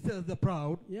 resists the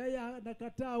proud. Yeye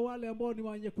anakataa wale ambao ni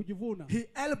wenye kujivuna. He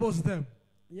elbows them,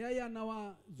 Yeye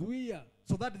anawazuia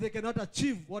so that they cannot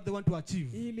achieve what they want to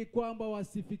achieve. ili kwamba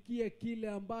wasifikie kile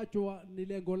ambacho ni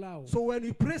lengo lao. So when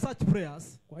you pray such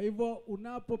prayers, Kwa hivyo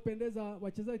unapopendeza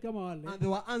wachezaji kama wale, and they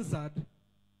were answered,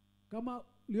 kama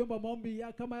uliomba maombi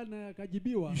kama yale na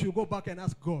yakajibiwa, you should go back and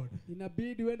ask God,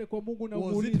 inabidi uende kwa Mungu na was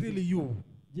it umuulize, really you?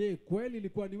 je, kweli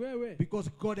ilikuwa ni wewe? Because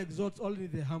God exalts only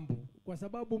the humble. Kwa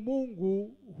sababu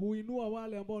Mungu huinua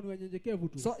wale ambao ni wanyenyekevu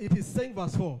tu. So it is saying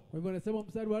verse 4, Kwa hivyo anasema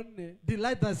mstari wa 4,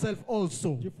 delight thyself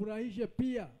also jifurahishe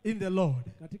pia in the Lord,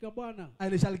 katika Bwana,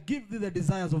 and he shall give thee the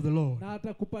desires of the Lord. na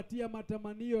atakupatia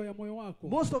matamanio ya moyo wako.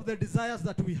 Most of the desires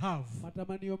that we have,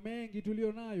 Matamanio mengi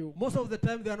tulio nayo, most of the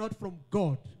time they are not from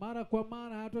God. mara kwa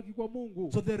mara hayatoki kwa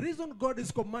Mungu. So the reason God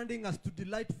is commanding us to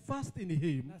delight first in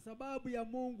him, Na sababu ya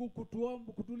Mungu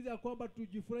kutuliza kwamba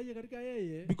tujifurahishe katika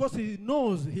yeye, because he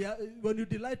knows when you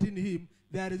delight in him,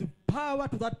 there is power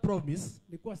to that promise.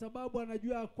 ni kwa sababu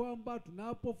anajua kwamba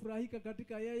tunapofurahika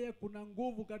katika yeye kuna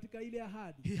nguvu katika ile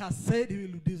ahadi. He has said he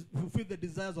will fulfill the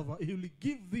desires he will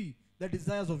give thee the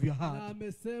desires of your Na heart.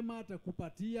 amesema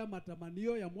atakupatia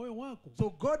matamanio ya moyo wako. So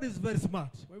God is very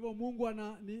smart. Kwa hivyo Mungu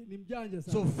ni mjanja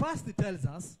sana. So first he tells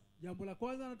us, Jambo la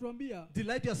kwanza anatuambia,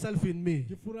 delight yourself in me,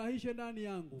 jifurahishe ndani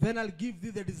yangu, then I'll give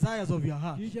thee the desires of your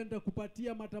heart. kisha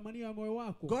nitakupatia matamanio ya moyo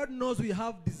wako. God knows we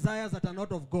have desires that are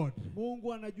not of God.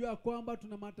 Mungu anajua kwamba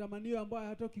tuna matamanio ambayo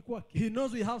hayatoki kwake. He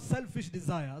knows we have selfish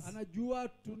desires. Anajua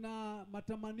tuna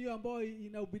matamanio ambayo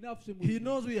ina ubinafsi He mwingi.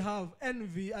 knows we have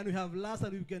envy and we have lust,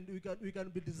 and we can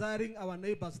be desiring our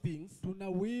neighbor's things. Tuna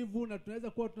wivu na tunaweza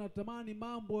kuwa tunatamani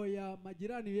mambo ya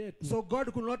majirani yetu. So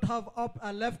God could not have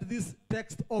left this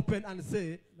text open and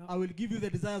say, I will give you the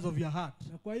desires of your heart.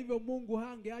 Na kwa hivyo Mungu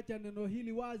hangeacha neno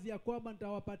hili wazi ya kwamba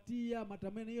nitawapatia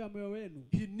matamanio ya moyo wenu.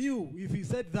 He knew if he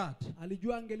said that,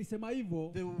 Alijua angelisema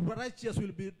hivyo, the righteous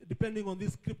will be depending on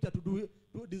this scripture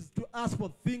to ask for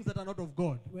things that are not of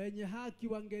God. wenye haki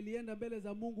wangelienda mbele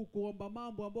za Mungu kuomba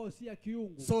mambo ambayo si ya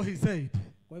kiungu. So he said,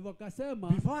 Kwa hivyo akasema,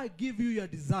 before I give you your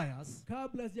desires,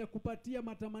 kabla sijakupatia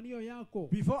matamanio yako,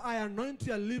 before I anoint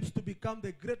your lips to become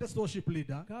the greatest worship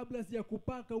leader, kabla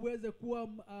sijakupaka uweze kuwa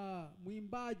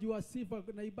mwimbaji wa sifa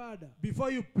na ibada,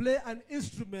 before you play an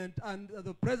instrument and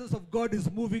the presence of God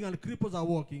is moving and cripples are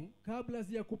walking, kabla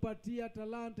sijakupatia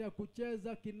talanta ya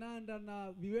kucheza kinanda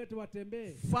na viwete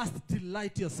watembee, first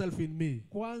delight yourself in me.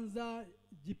 kwanza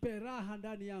jipe raha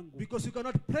ndani yangu. Because you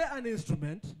cannot play an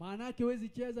instrument, Maana yake huwezi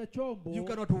cheza chombo, you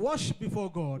cannot worship before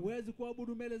God, huwezi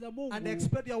kuabudu mbele za Mungu and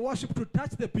expect your worship to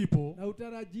touch the people na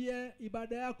utarajie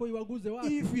ibada yako iwaguze watu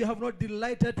if you have not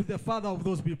delighted to the Father of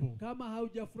those people. kama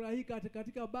haujafurahika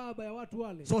katika baba ya watu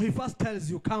wale. So he first tells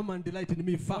you, come and delight in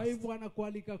me Kwa first. hivyo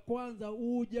anakualika kwanza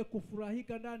uje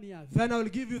kufurahika ndani yake. Then I will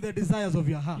give you the desires of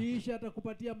your heart. Kisha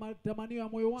atakupatia matamanio ya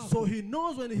moyo wako. So he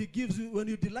knows when he gives you, when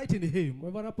you delight in him,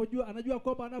 Kwa hivyo anajua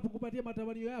kwamba anapokupatia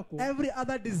matamanio yako, every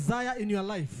other desire in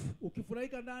your life,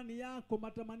 ukifurahika ndani yako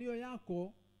matamanio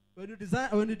yako,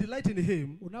 when you delight in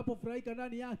him, unapofurahika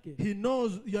ndani yake, he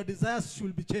knows your desires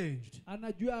should be changed.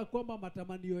 anajua kwamba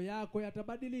matamanio yako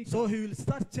yatabadilika. So he will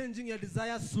start changing your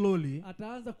desires slowly,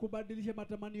 Ataanza kubadilisha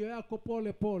matamanio yako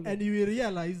pole pole. and you will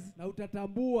realize Na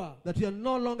utatambua that you are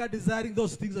no longer desiring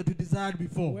those things that you desired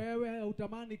before. wewe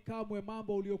hautamani kamwe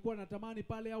mambo uliokuwa unatamani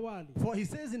pale awali. For he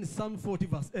says in Psalm 40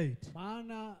 verse 8,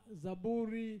 Maana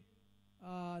Zaburi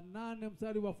 8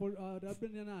 mstari wa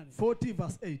 48, 40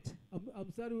 verse 8,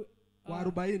 mstari wa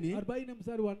 40, 40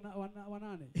 mstari wa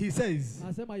 8, he says,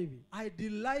 anasema hivi: I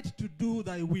delight to do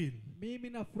thy will, mimi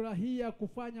nafurahia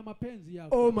kufanya mapenzi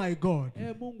yako, oh my God.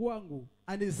 Mungu wangu.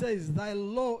 And he says, thy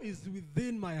law is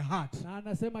within my heart. Na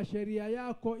anasema sheria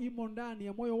yako imo ndani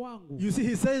ya moyo wangu. You see,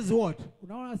 he says what?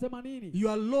 Unaona anasema nini?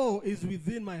 Your law is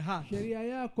within my heart. Sheria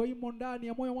yako imo ndani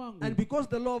ya moyo wangu. And because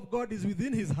the law of God is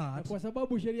within his Na heart, kwa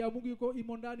sababu sheria ya Mungu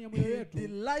imo ndani ya moyo he wetu,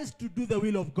 delights to do the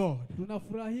will of God.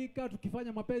 tunafurahika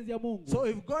tukifanya mapenzi ya Mungu. So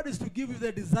if God is to give you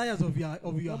the desires of your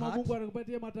Kama heart, Mungu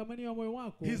anakupatia matamanio ya moyo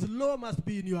wako, his law must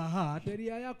be in your heart,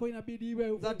 sheria yako inabidi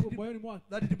iwe moyoni mwako.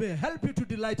 that it may help you to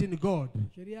delight in God.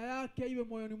 Sheria yake iwe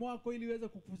moyoni mwako ili iweze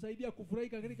kukusaidia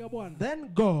kufurahika katika Bwana. Then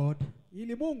God,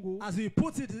 Ili Mungu as he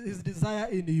puts his desire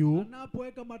in you,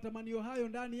 anapoweka matamanio hayo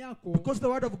ndani yako, because the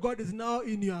word of God is now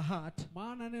in your heart,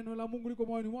 maana neno la Mungu liko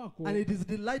moyoni mwako, and it is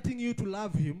delighting you to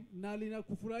love him, na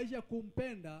linakufurahisha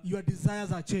kumpenda, your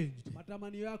desires are changed.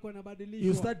 matamanio yako You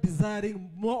yanabadilishwa. start desiring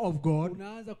more of God,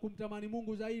 Unaanza kumtamani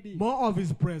Mungu zaidi, more of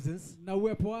his presence, na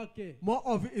uwepo wake. more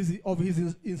of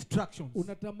his instructions.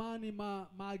 Unatamani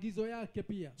maagizo yake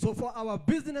pia. So for our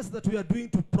business that we are doing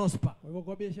to prosper, Kwa hivyo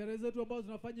kwa biashara zetu ambazo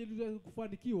tunafanya ili tuweze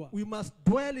kufanikiwa, we must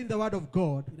dwell in the word of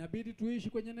God, inabidi tuishi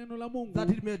kwenye neno la Mungu, that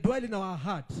it may dwell in our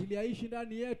heart. ili aishi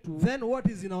ndani yetu. Then what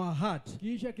is in our heart,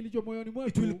 Kisha kilicho moyoni it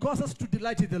will mwetu cause us to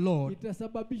delight in the Lord.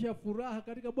 itasababisha furaha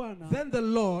katika Bwana. Then the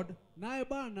Lord Naye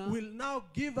Bwana will now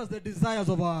give us the desires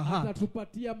of our heart,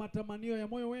 atatupatia matamanio ya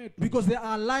moyo wetu, because they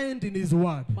are aligned in his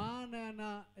word.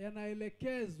 maana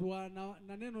yanaelekezwa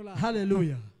na neno la.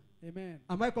 Hallelujah. Amen.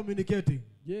 Am I communicating?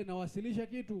 Je, nawasilisha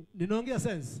kitu? Ninaongea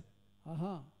sense.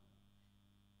 Aha.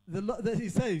 He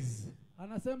says,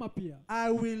 Anasema pia,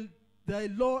 thy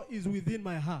law is within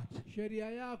my heart.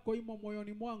 sheria yako imo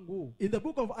moyoni mwangu. In the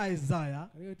book of Isaiah,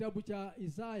 Katika kitabu cha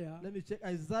Isaya, let me check,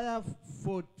 Isaiah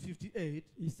 58,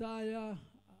 Isaya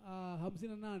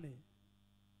 58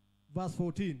 verse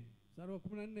 14. mstari wa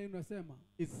 14 unasema,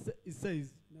 It says,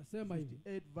 nasema hivi: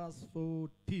 58 verse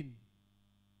 14.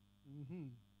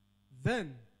 Then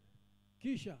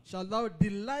kisha shall thou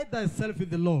delight thyself in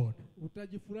the Lord.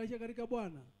 utajifurahisha katika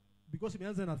Bwana. Because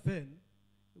imeanza na then,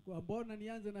 Kwa mbona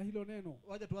nianze na hilo neno?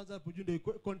 wacha tuanze hapo juu ndio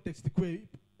context ikue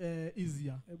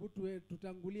easier. Hebu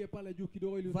tutangulie pale juu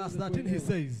kidogo ili Verse uweze 13 he kuelewa.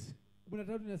 says,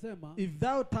 13 inasema, if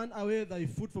thou turn away thy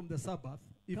foot from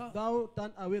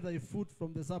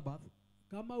the Sabbath,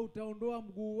 kama utaondoa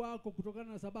mguu wako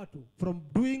kutokana na Sabato, from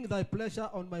doing thy pleasure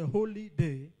on my holy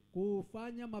day,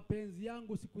 kufanya mapenzi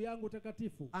yangu siku yangu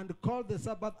takatifu, and call the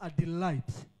Sabbath a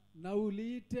delight. na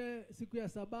uliite siku ya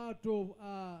Sabato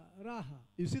raha.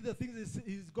 You see the things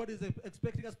God is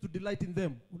expecting us to delight in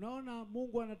them. Unaona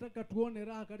Mungu anataka tuone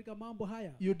raha katika mambo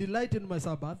haya. You delight in my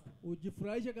Sabbath,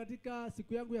 Ujifurahishe katika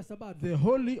siku yangu ya Sabato, the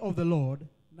holy of the Lord,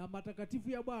 na matakatifu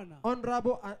ya Bwana,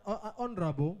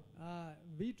 honorable,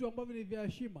 vitu ambavyo ni vya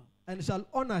heshima, and shall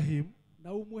honor him,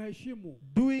 na umheshimu,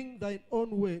 doing thine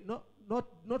own way,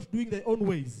 not doing thy own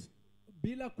ways,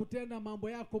 bila kutenda mambo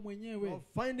yako mwenyewe, of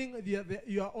finding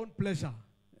your own pleasure,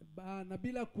 na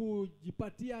bila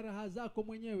kujipatia raha zako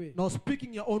mwenyewe, nor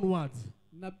speaking your own words.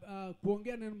 na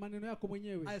kuongea maneno yako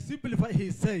mwenyewe. I simplify, he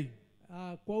is saying,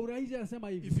 Kwa urahisi anasema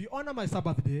hivi: if you honor my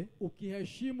Sabbath day,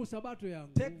 ukiheshimu Sabato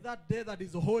yangu, take that day that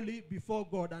is holy before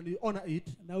God and you honor it,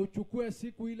 na uchukue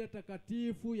siku ile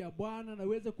takatifu ya Bwana na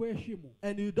uweze kuheshimu,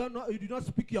 and you do not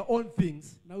speak your own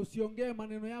things, na usiongee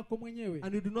maneno yako mwenyewe,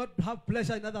 and you do not have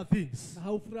pleasure in other things, na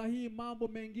haufurahii mambo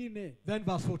mengine. then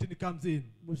verse 14 comes in.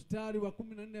 Mstari wa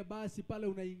 14 basi pale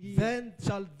unaingia. Then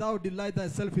shalt thou delight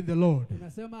thyself in the Lord.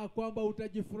 Unasema kwamba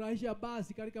utajifurahisha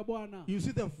basi katika Bwana. You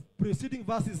see the preceding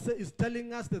verse is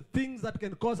telling us the things that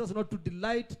can cause us not to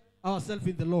delight ourselves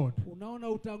in the Lord. Unaona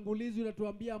utangulizi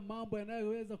unatuambia mambo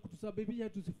yanayoweza kutusababisha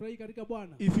tusifurahi katika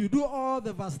Bwana. If you do all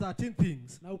the verse 13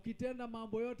 things, Na ukitenda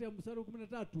mambo yote ya mstari wa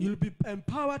 13, you'll be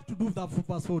empowered to do the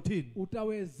verse 14.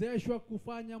 utawezeshwa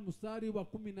kufanya mstari wa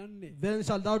 14. Then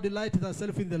shalt thou delight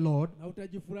thyself in the Lord, Na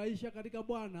utajifurahisha katika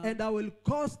Bwana, and I will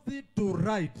cause thee to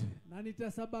ride na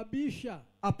nitasababisha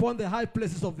upon the high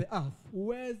places of the earth.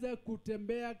 uweze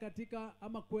kutembea katika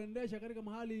ama kuendesha katika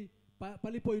mahali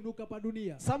palipoinuka pa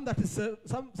dunia. Psalm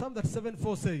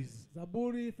 37:4 says,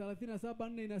 Zaburi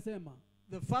 37:4 inasema,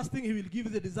 the first thing he will give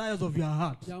you the desires of your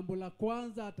heart. jambo la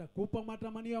kwanza atakupa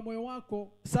matamanio ya moyo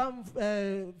wako. Psalm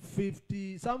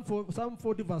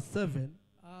 40 verse 7,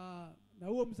 Na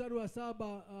huo mstari wa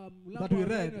 7 That we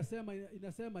read,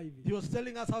 inasema hivi. he was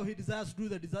telling us how he desires to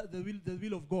do the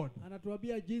will of God.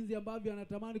 Anatuambia jinsi ambavyo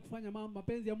anatamani kufanya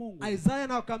mapenzi ya Mungu. Isaiah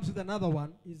now comes with another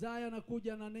one. Isaya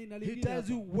anakuja na neno He lingine. tells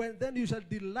you, when then you shall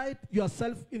delight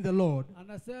yourself in the Lord.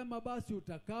 Anasema basi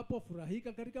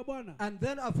utakapofurahika katika Bwana. And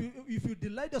then if you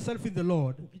delight yourself in the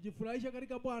Lord, Ukijifurahisha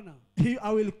katika Bwana,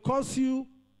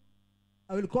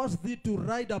 I will cause thee to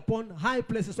ride upon high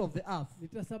places of the earth.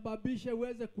 nitasababisha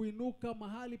uweze kuinuka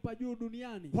mahali pa juu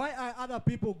duniani. Why are other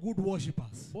people good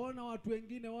worshippers? Mbona watu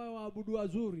wengine wao waabudu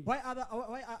wazuri? Why are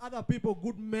other people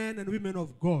good men and women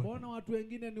of God? Mbona watu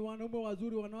wengine ni wanaume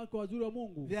wazuri, wanawake wazuri wa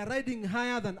Mungu? They are riding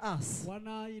higher than us.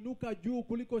 Wanainuka juu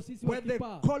kuliko sisi When they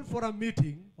wakipaa. call for a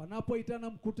meeting, Wanapoitana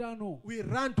mkutano, we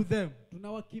run to them.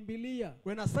 tunawakimbilia.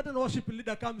 When a certain worship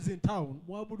leader comes in town,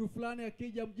 Mwabudu fulani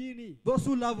akija mjini, those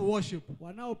who love worship,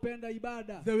 wanaopenda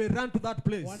ibada, they will run to that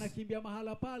place wanakimbia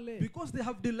mahala pale, because they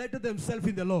have delighted themselves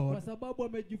in the kwa Lord. sababu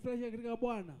wamejifurahisha katika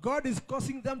Bwana. God is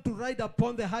causing them to ride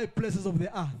upon the high places of the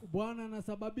earth. Bwana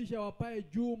anasababisha wapae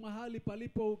juu mahali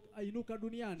palipoinuka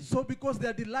duniani. So because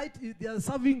they are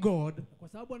serving God Kwa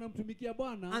sababu wanamtumikia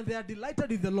Bwana, and they are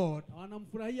delighted in the Lord.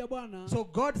 wanamfurahia Bwana. So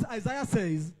Isaiah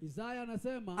says, Isaya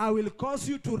anasema, I will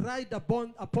cause you to ride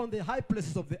upon the high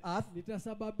places of the earth.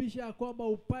 nitasababisha kwamba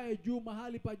upae juu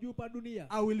mahali pa juu pa dunia.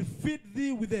 I will feed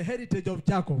thee with the heritage of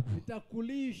Jacob.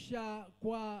 Nitakulisha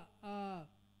kwa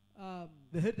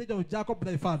The heritage of Jacob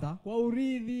thy father. kwa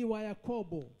urithi wa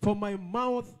Yakobo. For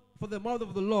the mouth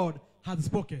of the Lord hath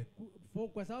spoken.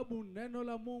 Kwa sababu neno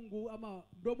la Mungu ama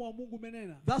mdomo wa Mungu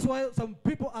menena. That's why some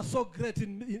people are so great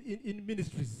in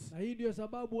ministries. Na hii ndio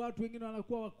sababu watu wengine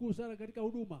wanakuwa wakuu sana katika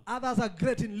huduma. Others are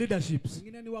great in leaderships.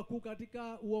 Wengine ni wakuu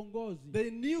katika uongozi. They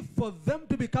knew for them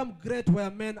to become great where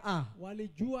men are.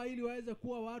 Walijua ili waweze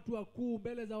kuwa watu wakuu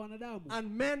mbele za wanadamu.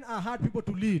 And men are hard people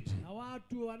to lead. Na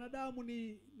wanadamu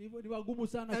ni wagumu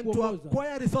sana And to kuongoza.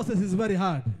 acquire resources is very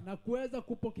hard. Na kuweza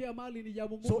kupokea mali ni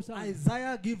jambo So ngumu sana.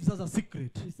 Isaiah gives us a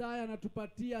secret. Isaya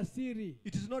anatupatia siri.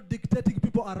 It is not dictating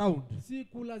people around. Si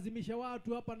kulazimisha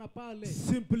watu hapa na pale.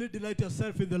 Simply delight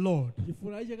yourself in the Lord.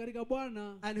 Jifurahishe katika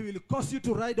Bwana. And he will cause you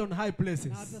to ride on high places.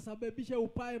 Na atasababisha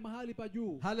upae mahali pa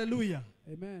juu. Hallelujah.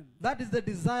 Amen. That is the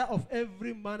desire of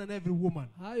every man and every woman.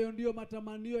 Hayo ndiyo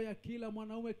matamanio ya kila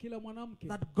mwanaume, kila mwanamke.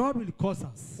 That God will cause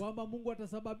us. Kwamba Mungu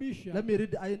atasababisha. Let me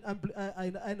read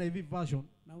NIV version.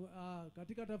 Na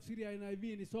katika tafsiri ya NIV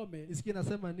nisome. Isikia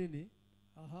nasema nini?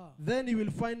 Aha. Then you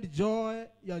will find your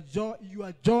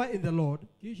joy in the Lord.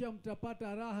 Kisha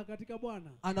mtapata raha katika Bwana.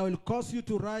 And I will cause you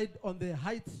to ride on the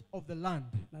heights of the land.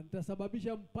 Na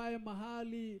nitasababisha mpae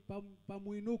mahali pa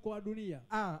muinuko wa dunia.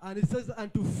 And it says,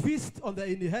 and to feast on the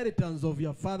inheritance of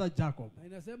your father Jacob. Na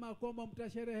inasema kwamba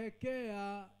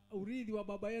mtasherehekea urithi wa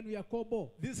baba yenu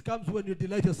Yakobo. This comes when you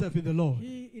delight yourself in the Lord.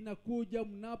 Hii inakuja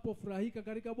mnapofurahika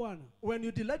katika Bwana. When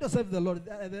you delight yourself in the Lord,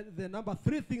 the number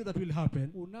 3 things that will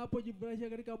happen. Unapojifurahisha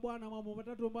katika Bwana, mambo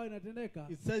matatu ambayo yanatendeka.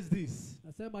 It says this.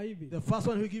 Nasema hivi. The first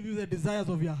one, he will give you the desires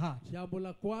of your heart. Jambo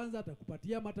la kwanza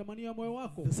atakupatia matamanio ya moyo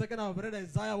wako. The second, I've read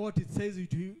Isaiah, what it says,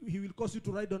 he will cause you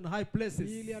to ride on high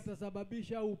places. Ili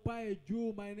atasababisha upae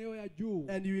juu, maeneo ya juu.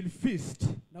 And you will feast.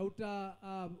 Na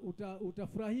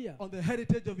utafurahia. On the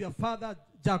heritage of your father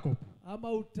Jacob.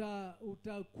 Ama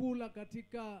utakula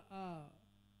katika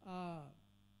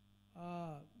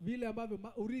vile ambavyo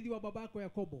urithi wa babako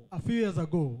Yakobo. A few years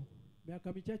ago,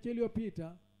 miaka michache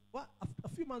iliyopita, a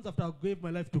few months after I gave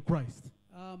my life to Christ,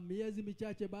 miezi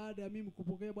michache baada ya mimi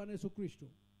kupokea Bwana Yesu Kristo,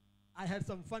 I had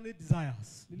some funny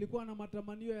desires. Nilikuwa na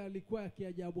matamanio yalikuwa ya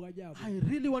kiajabu ajabu. I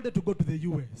really wanted to go to the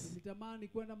US. Nilitamani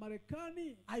kwenda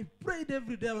Marekani. I prayed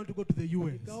every day I want to go to the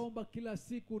US. Nikaomba kila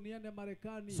siku niende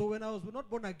Marekani. So when I was not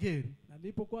born again, na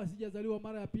nilipokuwa sijazaliwa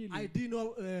mara ya pili, I didn't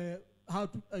know how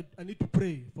to I need to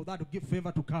pray for that to give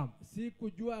favor to come.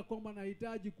 Sikujua kwamba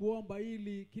nahitaji kuomba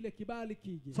ili kile kibali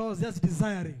kije. So I was just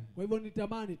desiring. Kwa hivyo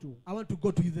nitamani tu. I want to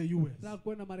go to the US. Nataka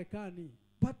kwenda Marekani.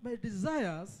 But my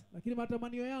desires lakini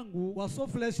matamanio yangu were so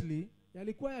fleshly.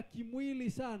 yalikuwa ya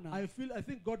kimwili sana. I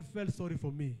think God felt sorry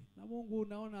for me. Na Mungu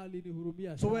naona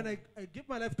alinihurumia So sana. when I give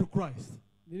my life to Christ,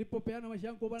 Nilipopeana maisha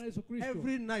yangu kwa Bwana Yesu Kristo,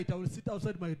 every night I will sit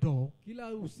outside my door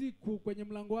kila usiku kwenye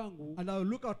mlango wangu, and I will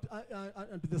look out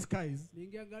into the skies,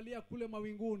 ningeangalia kule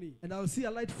mawinguni, and I will see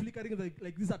a light flickering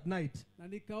like this at night, na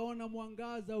nikaona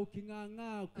mwangaza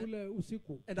uking'ang'aa kule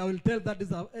usiku, and I will tell that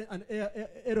is an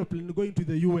aeroplane going to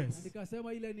the na US,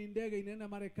 nikasema ile ni ndege inaenda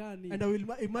Marekani, and I will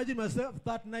imagine myself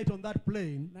that night on that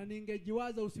plane, na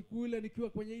ningejiwaza usiku ile nikiwa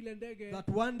kwenye ile ndege, that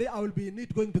one day I will be in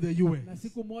it going to the US. na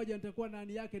siku moja nitakuwa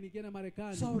ndani yake nikienda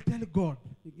Marekani. So I will tell God,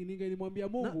 Ningelimwambia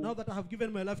Mungu, now that I have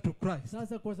given my life to Christ,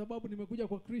 sasa kwa sababu nimekuja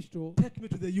kwa Kristo, take me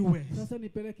to the US. sasa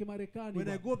nipeleke Marekani. When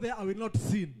I go there, I will not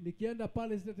sin. Nikienda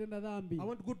pale sitatenda dhambi. I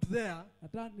want to go to there.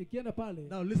 Nikienda pale,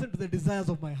 Now listen to the desires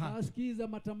of my heart. nasikiza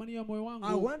matamanio ya moyo wangu.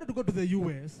 I wanted to go to the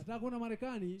US Nataka kwenda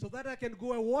Marekani so that I can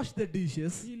go and wash the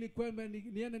dishes ili kwamba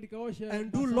niende nikaoshe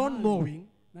and do masahani, lawn mowing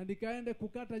na nikaende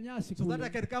kukata nyasi so that I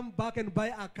kule, can come back and buy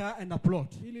a car and a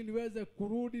plot. ili niweze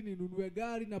kurudi ninunue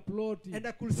gari na ploti, And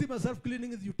I could see myself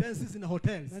cleaning the utensils in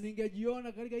hotels na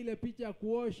ningejiona katika ile picha ya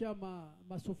kuosha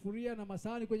masufuria na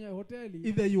masahani kwenye hoteli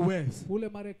in the US. kule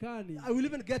Marekani. I will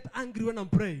even get angry when I'm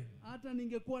praying. Hata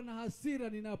ningekuwa na hasira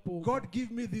ninapo, God,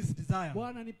 give me this desire.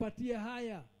 Bwana nipatie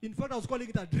haya. In fact, I was calling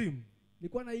it a dream.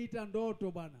 Nilikuwa naita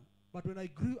ndoto Bwana. But when I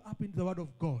grew up in the Word of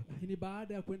God, Lakini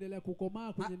baada ya kuendelea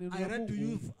kukomaa kwenye neno I la read to you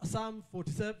Mungu, Psalm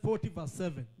 40 verse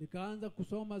 7. nikaanza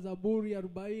kusoma Zaburi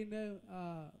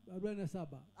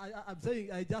 47. I'm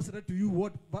saying I just read to you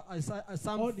what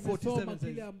Psalm 47 Nimesoma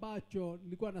kile says. ambacho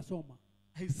nilikuwa nasoma.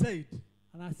 He said,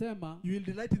 Anasema you will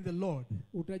delight in the Lord.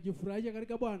 utajifurahisha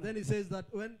katika Bwana. Then he says that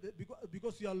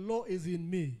because your law is in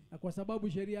me, Na kwa sababu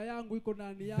sheria yangu iko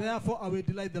ndani yako, therefore I will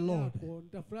delight the Lord.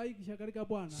 nitafurahisha katika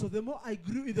Bwana. So the more I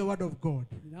grew in the Word of God,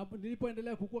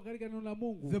 Nilipoendelea kukua katika neno la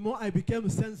Mungu, the more I became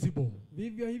sensible,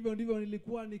 vivyo hivyo ndivyo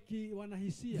nilikuwa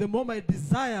wanahisia, the more my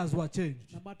desires were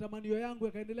changed, na matamanio yangu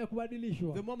yakaendelea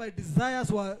kubadilishwa, the more my desires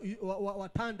were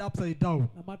turned upside down.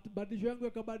 na mabadilisho yangu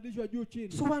yakabadilishwa juu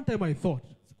chini. So one time I thought,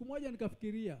 Siku moja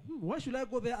nikafikiria, why should I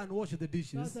go there and wash the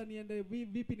dishes? sasa niende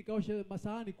vipi nikaoshe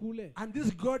masahani kule, And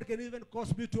this God can even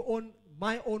cause me to own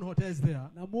my own hotels there.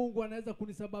 na Mungu anaweza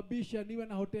kunisababisha niwe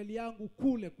na hoteli yangu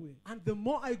kule. And the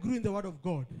more I grew in the Word of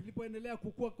God, Nilipoendelea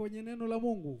kukua kwenye neno la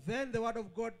Mungu, then the Word of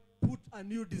God put a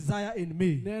new desire in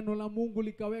me. neno la Mungu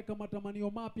likaweka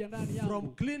matamanio mapya ndani yangu,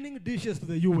 From cleaning dishes to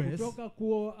the US kutoka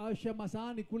kuosha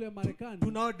masahani kule to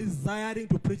Marekani, now desiring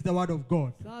to preach the Word of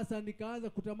God. sasa nikaanza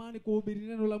kutamani kuhubiri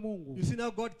neno la Mungu. You see,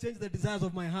 now God changed the desires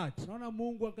of my heart. Naona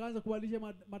Mungu akaanza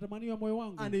kubadilisha matamanio ya moyo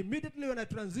wangu, And immediately when I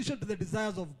transitioned to the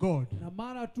desires of God, na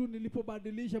mara tu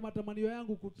nilipobadilisha matamanio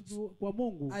yangu kwa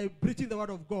Mungu, I preaching the Word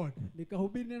of God,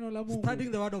 nikahubiri neno la Mungu,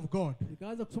 studying the Word of God.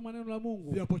 nikaanza kusoma neno la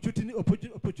Mungu, The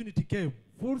opportunity came.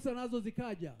 fursa nazo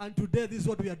zikaja, And today this is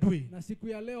what we are doing. na siku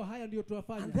ya leo haya ndiyo And the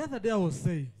tuwafanya. other day I was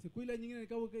saying, Siku ile nyingine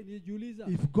nijiuliza,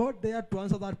 if God dared to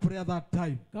answer that prayer that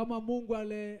time, kama Mungu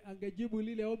angejibu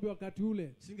lile ombi wakati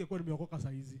ule, singekuwa nimeokoka saa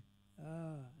hizi.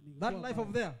 ningekuwa That life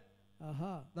of there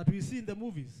aha, that we see in the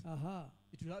movies, aha,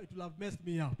 it will have messed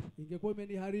me up. ingekuwa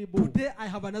imeniharibu. Today I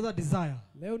have another desire.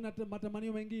 Leo na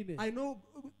matamanio mengine. I know,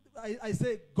 I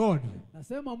say, God,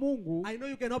 Nasema Mungu, I know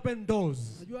you can open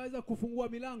doors. najua waweza kufungua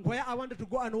milango. Where I wanted to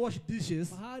go and wash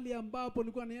dishes, Mahali ambapo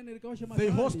nilikuwa niende nikaoshe they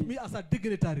host masahani, me as a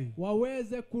dignitary.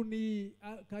 waweze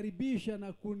kunikaribisha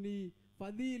na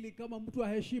kunifadhili kama mtu wa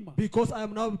heshima, Because I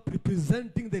am now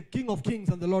representing the King of Kings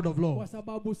and the Lord of kwa Lords.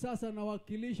 sababu sasa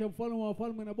nawakilisha mfalme wa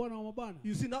wafalme na Bwana wa mabwana.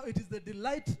 You see, now it is the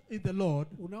delight in the Lord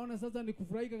Unaona, sasa ni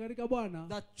kufurahika katika Bwana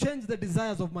that changed the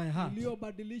desires of my heart.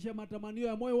 iliyobadilisha matamanio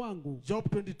ya moyo wangu. Job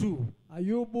 22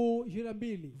 Ayubu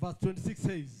 22 verse 26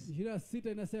 says,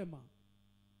 26 inasema,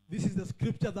 this is the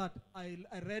scripture that I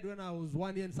read when I was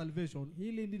 1 year in salvation,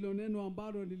 hili ndilo neno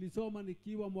ambalo nilisoma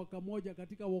nikiwa mwaka moja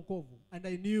katika wokovu, and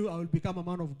I knew I will become a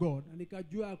man of God. na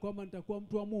nikajua kwamba nitakuwa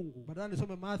mtu wa Mungu. But then I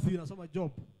saw Matthew and I saw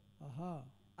Job, Aha.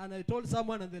 and I told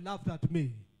someone and they laughed at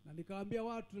me. Na nikawaambia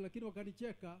watu, lakini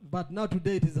wakanicheka, But now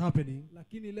today it is happening.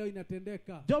 lakini leo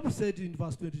inatendeka. Job said in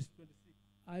verse 26.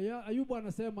 Ayubu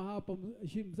anasema hapa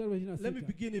mstari wa Let me 26,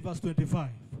 begin in verse 25.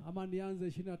 ama nianze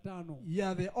 25.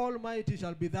 Yeah, the Almighty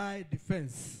shall be thy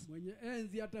defense, Mwenye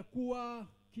enzi atakuwa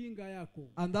kinga yako,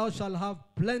 and thou shalt have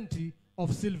plenty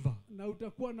of silver. na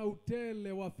utakuwa na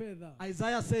utele wa fedha.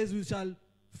 Isaiah says we shall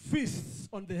feast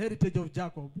on the heritage of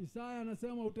Jacob. Isaya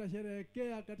anasema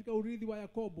utasherehekea katika urithi wa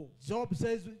Yakobo. Job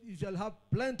says you shall have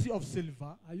plenty of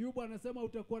silver. Ayubu anasema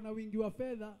utakuwa na wingi wa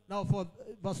fedha. Now for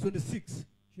verse 26.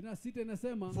 26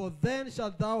 inasema, For then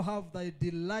shalt thou have thy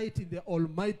delight in the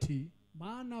Almighty,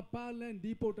 maana pale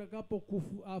ndipo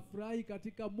utakapofurahi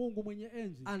katika Mungu mwenye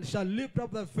enzi, and shall lift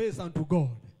up thy face unto God.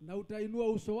 na utainua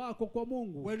uso wako kwa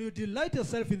Mungu. When you delight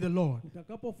yourself in the Lord,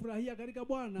 Utakapofurahia katika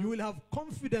Bwana, you will have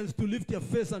confidence to lift your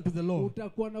face unto the Lord.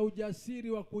 utakuwa na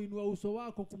ujasiri wa kuinua uso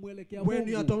wako kumwelekea When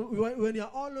you Mungu.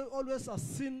 are always a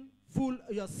sinful,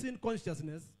 your sin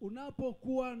consciousness,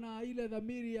 Unapokuwa na ile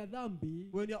dhamiri ya dhambi,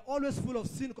 when you are always full of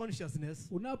sin consciousness,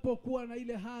 unapokuwa na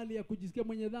ile hali ya kujisikia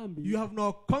mwenye dhambi, you have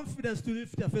no confidence to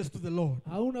lift your face to the Lord.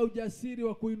 hauna ujasiri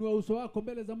wa kuinua uso wako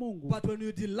mbele za Mungu. But when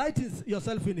you delight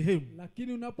yourself in Him,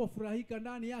 Lakini unapofurahika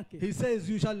ndani yake, He says,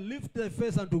 you shall lift thy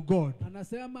face unto God,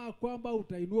 anasema kwamba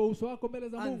utainua uso wako mbele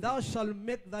za and Mungu, thou shalt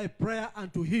make thy prayer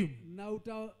unto Him, na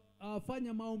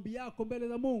utafanya maombi yako mbele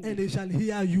za Mungu, and He shall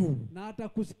hear you, na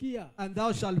atakusikia, and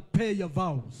thou shalt pay your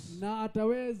vows. na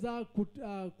ataweza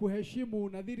kuheshimu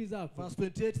nadhiri zako. Verse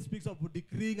 28 speaks of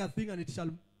decreeing a thing and it shall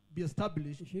be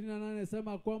established. 28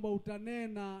 sema kwamba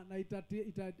utanena na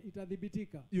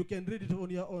itathibitika. You can read it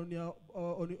when you are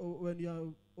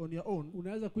on your own.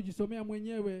 Unaweza kujisomea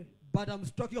mwenyewe, But I'm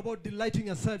talking about delighting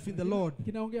yourself in the Lord.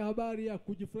 kinaongea habari ya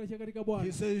kujifurahisha katika He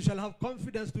Bwana. says you shall have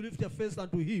confidence to lift your face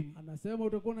unto Him, Anasema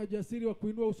utakuwa na ujasiri wa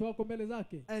kuinua uso wako mbele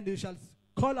zake, and you shall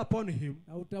call upon Him,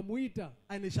 na utamuita,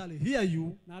 and He shall hear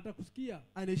you, na atakusikia,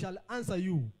 and He shall answer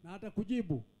you. na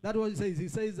atakujibu. That's what He says. He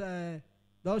says,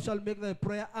 thou shalt make thy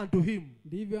prayer unto Him,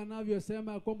 Ndivyo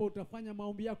anavyosema kwamba utafanya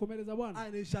maombi yako mbele za Bwana,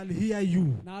 and He shall hear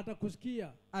you, na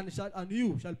atakusikia, and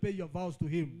you shall pay your vows to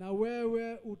Him. na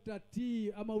wewe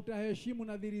utatii ama utaheshimu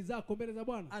nadhiri zako mbele za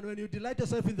Bwana. And when you delight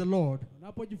yourself in the Lord,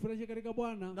 Unapojifurahisha katika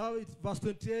Bwana, now it's verse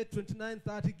 28, 29,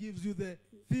 30 gives you the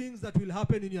things that will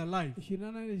happen in your life.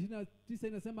 28-29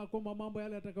 inasema kwamba mambo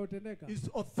yale yatakayotendeka, His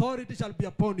authority shall be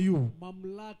upon you.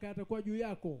 mamlaka yatakuwa juu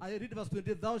yako. I read verse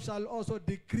 28, thou shalt also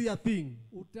decree a thing,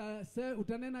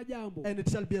 Utanena jambo, and it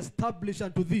shall be established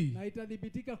unto thee, na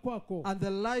itathibitika kwako, and the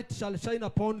light shall shine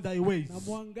upon thy ways. na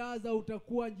mwangaza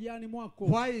utakuwa njiani mwako.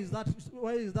 Why is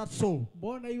that so?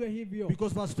 Mbona iwe hivyo?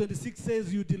 Because verse 26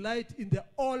 says you delight in the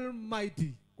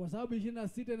Almighty. Kwa sababu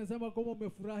 26 inasema kwamba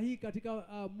umefurahi katika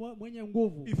mwenye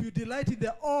nguvu. If you delight in the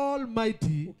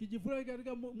Almighty, Ukijifurahi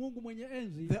katika Mungu mwenye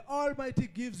enzi, the Almighty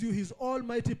gives you His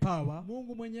almighty power.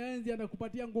 Mungu mwenye enzi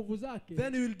anakupatia nguvu zake.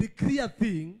 Then you will decree a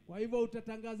thing, Kwa hivyo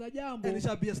utatangaza jambo, and it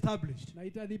shall be established. na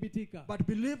itathibitika. But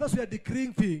believers, we are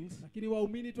decreeing things, Lakini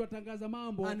waumini tuwatangaza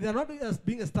mambo, and they are not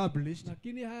being established.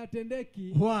 lakini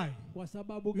hayatendeki. Why? Kwa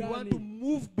sababu We want to gani?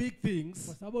 move big Kwa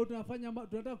things sababu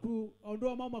tunataka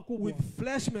kuondoa mambo makubwa with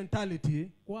flesh mentality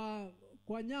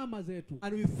kwa nyama zetu,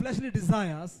 and with fleshly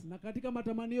desires. na katika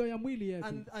matamanio ya mwili yetu.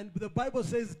 And the Bible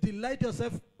says, delight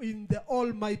yourself in the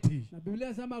Almighty. Na Biblia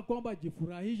inasema kwamba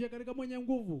jifurahishe katika mwenye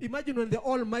nguvu. Imagine when the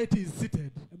Almighty is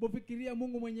seated, Hebu fikiria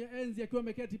Mungu mwenye enzi akiwa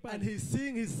ameketi and pale, He's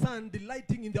seeing His Son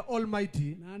delighting in the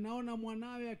Almighty. na anaona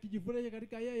mwanawe akijifurahisha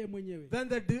katika yeye mwenyewe. Then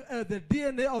the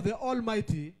DNA of the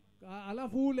Almighty,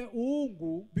 Alafu ule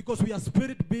uungu, because we are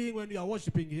spirit being when we are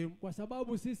worshiping Him, kwa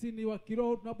sababu sisi ni wa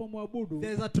kiroho tunapomwabudu,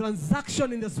 there's a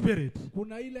transaction in the spirit.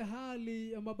 kuna ile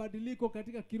hali ya mabadiliko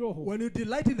katika kiroho. When you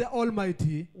delight in the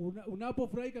Almighty,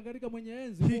 Unapofurahika katika mwenye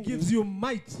enzi, He Mungu gives you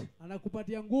might.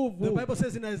 anakupatia The nguvu. Bible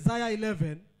says in Isaiah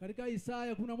 11, Katika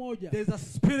Isaya 11 there's a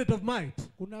spirit of might.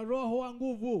 kuna roho wa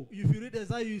nguvu. If you read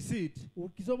Isaiah, you see it.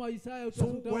 Ukisoma Isaya So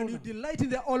when you utaona, delight in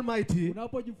the Almighty,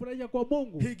 unapojifurahisha kwa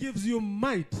Mungu, He gives you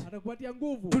might atakupatia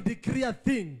nguvu to decree a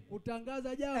thing,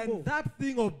 utangaza jambo, and that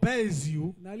thing obeys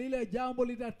you, na lile jambo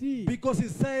litatii. because He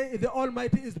say the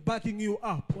Almighty is backing you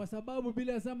up. Kwa sababu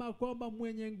Biblia inasema kwamba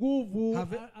mwenye nguvu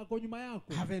ako nyuma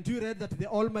yako. Haven't you read that the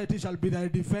Almighty shall be thy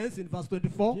defense in verse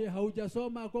 24? Je,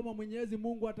 haujasoma kwamba Mwenyezi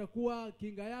Mungu atakuwa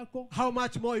kinga yako? How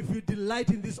much more if you delight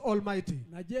in this Almighty?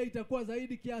 Na je, itakuwa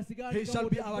zaidi kiasi gani He kama shall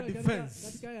be utafurahi our katika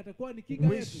defense. yeye? Atakuwa ni kinga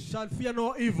We yetu. shall fear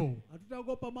no evil.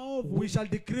 Hatutaogopa maovu. We shall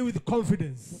decree with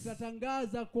confidence,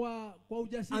 Tutatangaza kwa and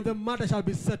ujasiri, the matter shall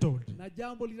be settled. na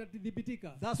jambo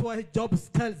litathibitika. That's why Job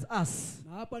tells us,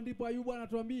 Na hapa ndipo Ayubu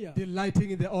anatuambia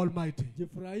delighting in the Almighty.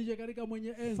 jifurahishe katika mwenye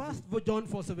enzi. First John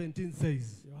 4:17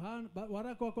 says,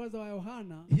 Waraka wa kwanza wa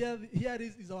Yohana, here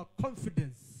is our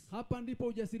confidence, hapa ndipo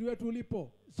ujasiri wetu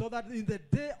ulipo, so that in the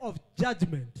day of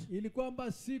judgment, ili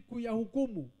kwamba siku ya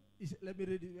hukumu. let me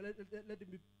read it. Let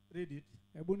me read it.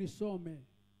 Hebu nisome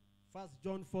First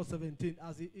John 4:17,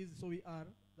 as it is, so we are.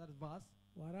 That verse.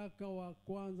 waraka wa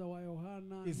kwanza wa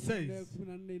Yohana It says,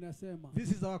 14 inasema,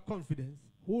 this is our confidence,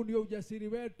 huu ndio ujasiri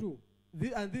wetu,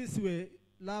 and this way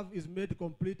love is made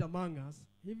complete among us,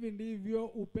 hivi ndivyo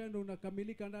upendo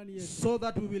unakamilika ndani yetu, so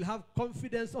that we will have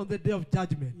confidence on the day of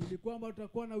judgment. ili kwamba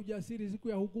tutakuwa na ujasiri siku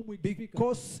ya hukumu ikifika.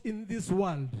 Because in this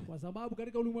world, Kwa sababu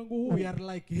katika ulimwengu huu we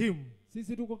are like him.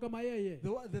 sisi tuko kama yeye.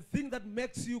 The thing that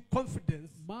makes you confidence,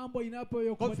 Mambo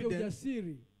inapokupatia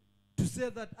ujasiri to say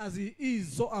that as he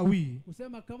is, so are we,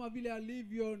 kusema kama vile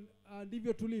alivyo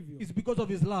ndivyo tulivyo, is because of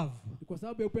his love. ni kwa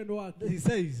sababu ya upendo wake. He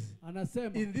says,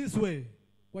 Anasema in this way,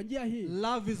 kwa njia hii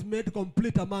love is made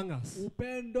complete among us.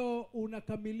 upendo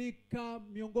unakamilika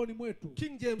miongoni mwetu.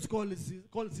 King James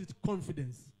calls it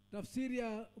confidence. Tafsiri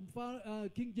ya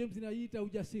King James inaita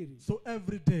ujasiri. So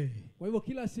every day, Kwa hivyo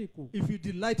kila siku if you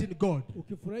delight in God,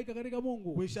 ukifurahika katika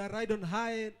Mungu, we shall ride on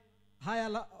higher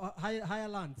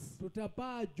lands.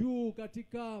 tutapaa juu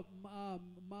katika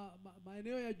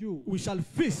maeneo ya juu, We shall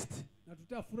feast na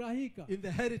tutafurahika in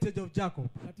the heritage of Jacob.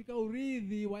 katika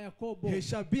urithi wa Yakobo, He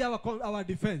shall be our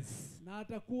defense. na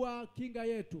atakuwa kinga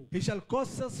yetu. He shall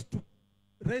cause us to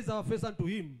raise our face unto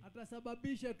him,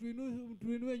 Atasababisha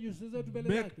tuinue nyuso zetu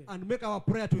mbele zake, make our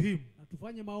prayer to him, na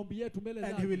tufanye maombi yetu mbele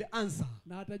and he will zake, answer,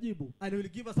 na atajibu, and he will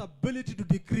give us ability to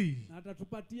decree. na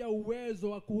atatupatia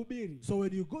uwezo wa kuhubiri. So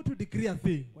when you go to decree a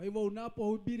thing, Kwa hivyo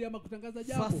unapohubiri ama kutangaza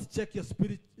jambo, first check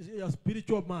your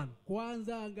spiritual man.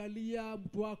 kwanza angalia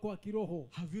mtu wako wa kiroho.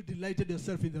 Have you delighted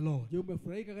yourself in the Lord? Je,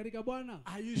 umefurahika katika Bwana?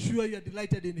 Are you sure you are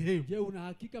delighted in him? Je, una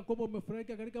hakika kwamba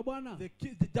umefurahika katika Bwana?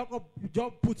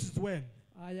 Job puts it well.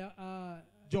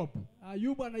 Job,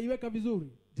 Ayubu anaiweka vizuri.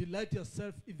 delight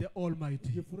yourself in the Almighty.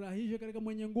 Jifurahishe katika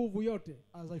mwenye nguvu yote.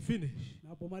 As I finish,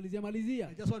 Napomalizia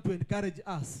I just want to encourage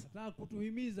us nataka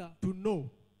kutuhimiza to know,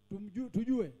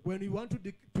 tujue when you want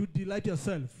to delight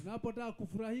yourself unapotaka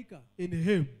kufurahika in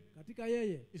him, katika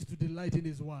yeye, is to delight in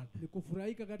his word. ni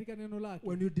kufurahika katika neno lake.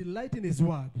 When you delight in his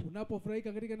word,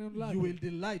 Unapofurahika katika neno you lake, will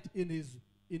delight in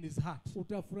his heart.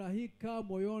 utafurahika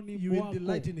moyoni You will mwako,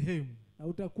 delight in him, na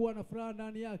utakuwa na furaha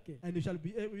ndani yake. and you shall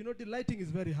be able, delighting is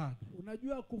very hard,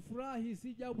 Unajua kufurahi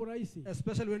si jambo rahisi,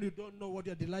 especially when you don't know what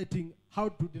you're delighting, how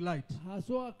to delight.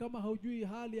 haswa kama haujui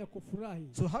hali ya kufurahi.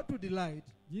 So how to delight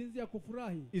Jinsi ya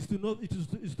kufurahi is to know,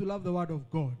 is to love the word of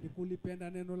God. ni kulipenda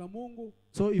neno la Mungu.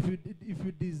 So if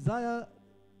you desire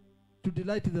to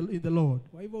delight in the Lord,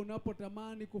 Kwa hivyo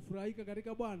unapotamani kufurahika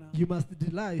katika Bwana, you must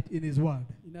delight in his word,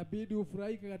 inabidi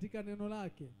ufurahike katika neno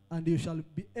lake, and you shall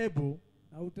be able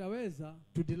na utaweza.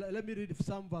 to delight. Let me read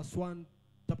Psalm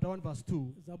chapter 1 verse 2.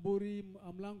 Zaburi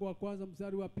mlango wa kwanza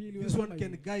mstari wa pili, This one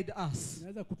can guide us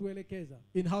inaweza kutuelekeza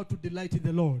in how to delight in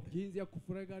the Lord. jinsi ya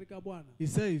kufurahika katika Bwana. He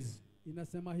says,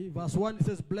 Inasema hivi, verse 1, it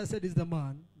says, blessed is the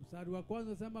man mstari wa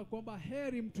kwanza unasema kwamba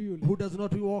heri mtu yule who does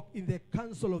not walk in the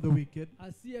counsel of the wicked,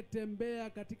 asiyetembea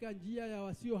katika njia ya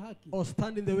wasio haki, or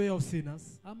stand in the way of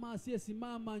sinners, ama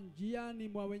asiyesimama njiani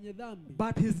mwa wenye dhambi,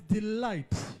 but his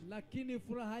delight lakini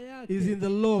furaha is yake in the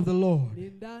law of the Lord,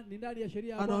 ni ndani ya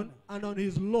sheria ya Bwana, and on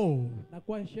his law na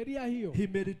kwa sheria hiyo he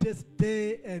meditates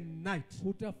day and night.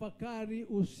 hutafakari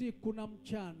usiku na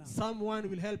mchana. Someone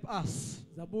will help us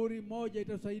Zaburi moja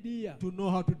itatusaidia to know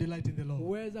how to delight in the Lord.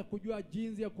 kuweza kujua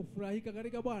jinsi ya kufurahika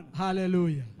katika Bwana.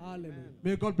 Hallelujah. Hallelujah.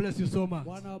 May God bless you so much.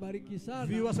 Bwana wabariki sana.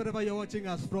 Viewers, wherever you're watching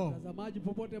us from, Watazamaji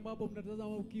popote ambapo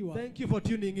mnatazama ukiwa, thank you for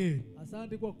tuning in.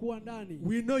 asante kwa kuwa ndani.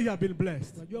 We know you have been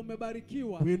blessed. Tunajua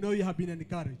mmebarikiwa, We know you have been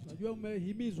encouraged. tunajua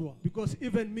mmehimizwa, Because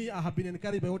even me, I have been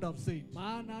encouraged by what I've said.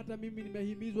 maana hata mimi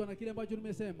nimehimizwa na kile ambacho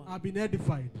nimesema. I've been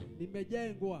edified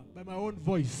Nimejengwa by my own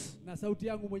voice na sauti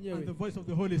yangu and the mwenyewe voice of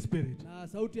the Holy Spirit. na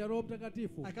sauti ya Roho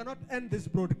Mtakatifu. I cannot end this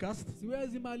broadcast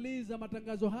Siwezi maliza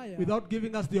matangazo haya without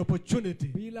giving us the opportunity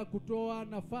bila kutoa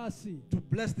nafasi to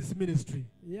bless this ministry,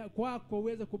 ya kwako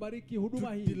uweze kubariki to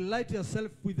huduma hii. delight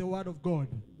yourself with the word of God.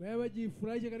 Wewe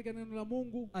jifurahishe katika neno la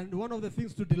Mungu, And one of the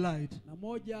things to delight na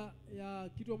moja ya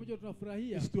kitu ambacho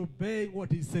tunafurahia is to obey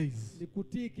what he says, ni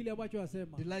kutii kile ambacho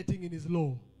asema. delighting in his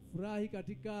law. Furahi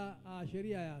katika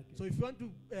sheria yake. So if you want to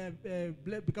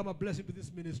become a blessing to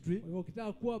this ministry, Kwa hivyo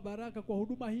ukitaka kuwa baraka kwa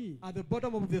huduma hii, at the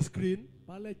bottom of the screen,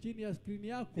 pale chini ya skrini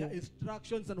yako there are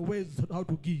instructions and ways how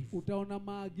to give. utaona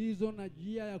maagizo na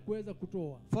njia ya kuweza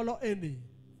kutoa. Follow any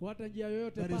Fuata njia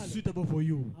yoyote that is pale suitable for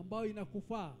you, ambayo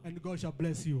inakufaa, and God shall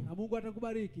bless you. na Mungu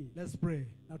atakubariki. Let's pray.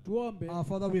 Na tuombe. Our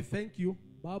Father, we thank you.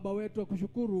 Baba wetu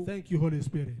akushukuru. Thank you, Holy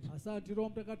Spirit. Asante Roho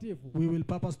Mtakatifu. We will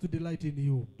purpose to delight in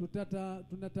you.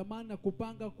 Tunatamani na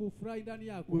kupanga kufurahi ndani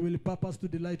yako. We will purpose to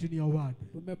delight in your word.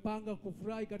 Tumepanga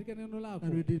kufurahi katika neno lako.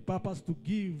 And we did purpose to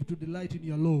give, to delight in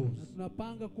your laws. Na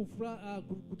tunapanga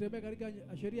kutembea katika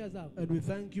sheria zako. And we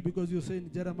thank you because you say in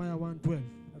Jeremiah 1:12,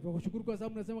 Na tunakushukuru kwa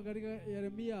sababu unasema katika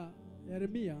Yeremia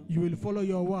Yeremia, you will follow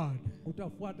your word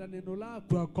utafuata neno to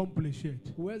lako accomplish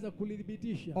it. kuweza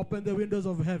kulithibitisha. Open the windows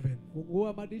of heaven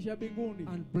Fungua madirisha mbinguni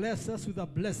and bless us with a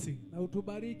blessing na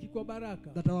utubariki kwa baraka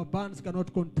that our barns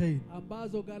cannot contain.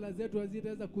 ambazo ghala zetu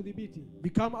hazitaweza kudhibiti.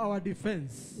 Become our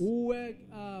defense. Uwe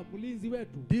mlinzi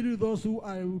wetu. Deal with those who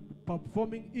are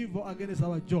performing evil against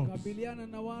our jobs Kabiliana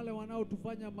na wale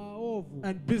wanaotufanya maovu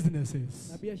and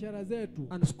businesses na biashara zetu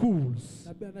and schools.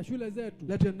 na shule zetu.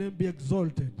 Let your name be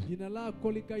exalted. Jina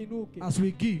lako likainuke. As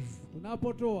we give,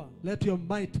 tunapotoa, let your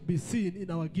might be seen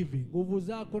in our giving. Nguvu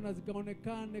zako na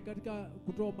zikaonekane katika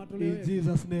kutoa matoleo In yetu.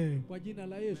 Jesus' name. Kwa jina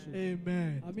la Yesu.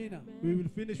 Amen. Amina. We will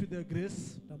finish with the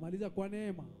grace. Tamaliza kwa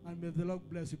neema. And may the Lord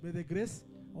bless you. May the grace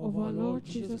of our Lord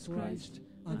Jesus Christ,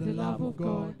 and the love of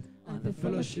God, and the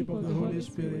fellowship of the Holy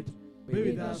Spirit be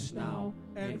with us now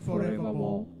and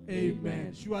forevermore.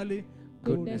 Amen. Surely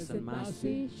goodness and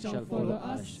mercy shall follow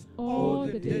us all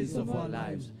the days of our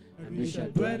lives, and we shall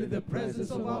dwell in the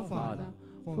presence of our Father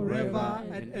forever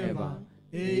and ever.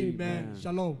 Amen.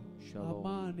 Shalom. Shalom.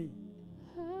 Amani.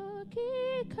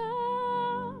 Hakika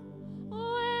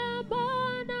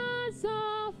wema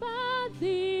za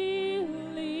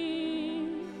fadhili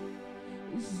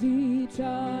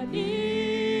zitani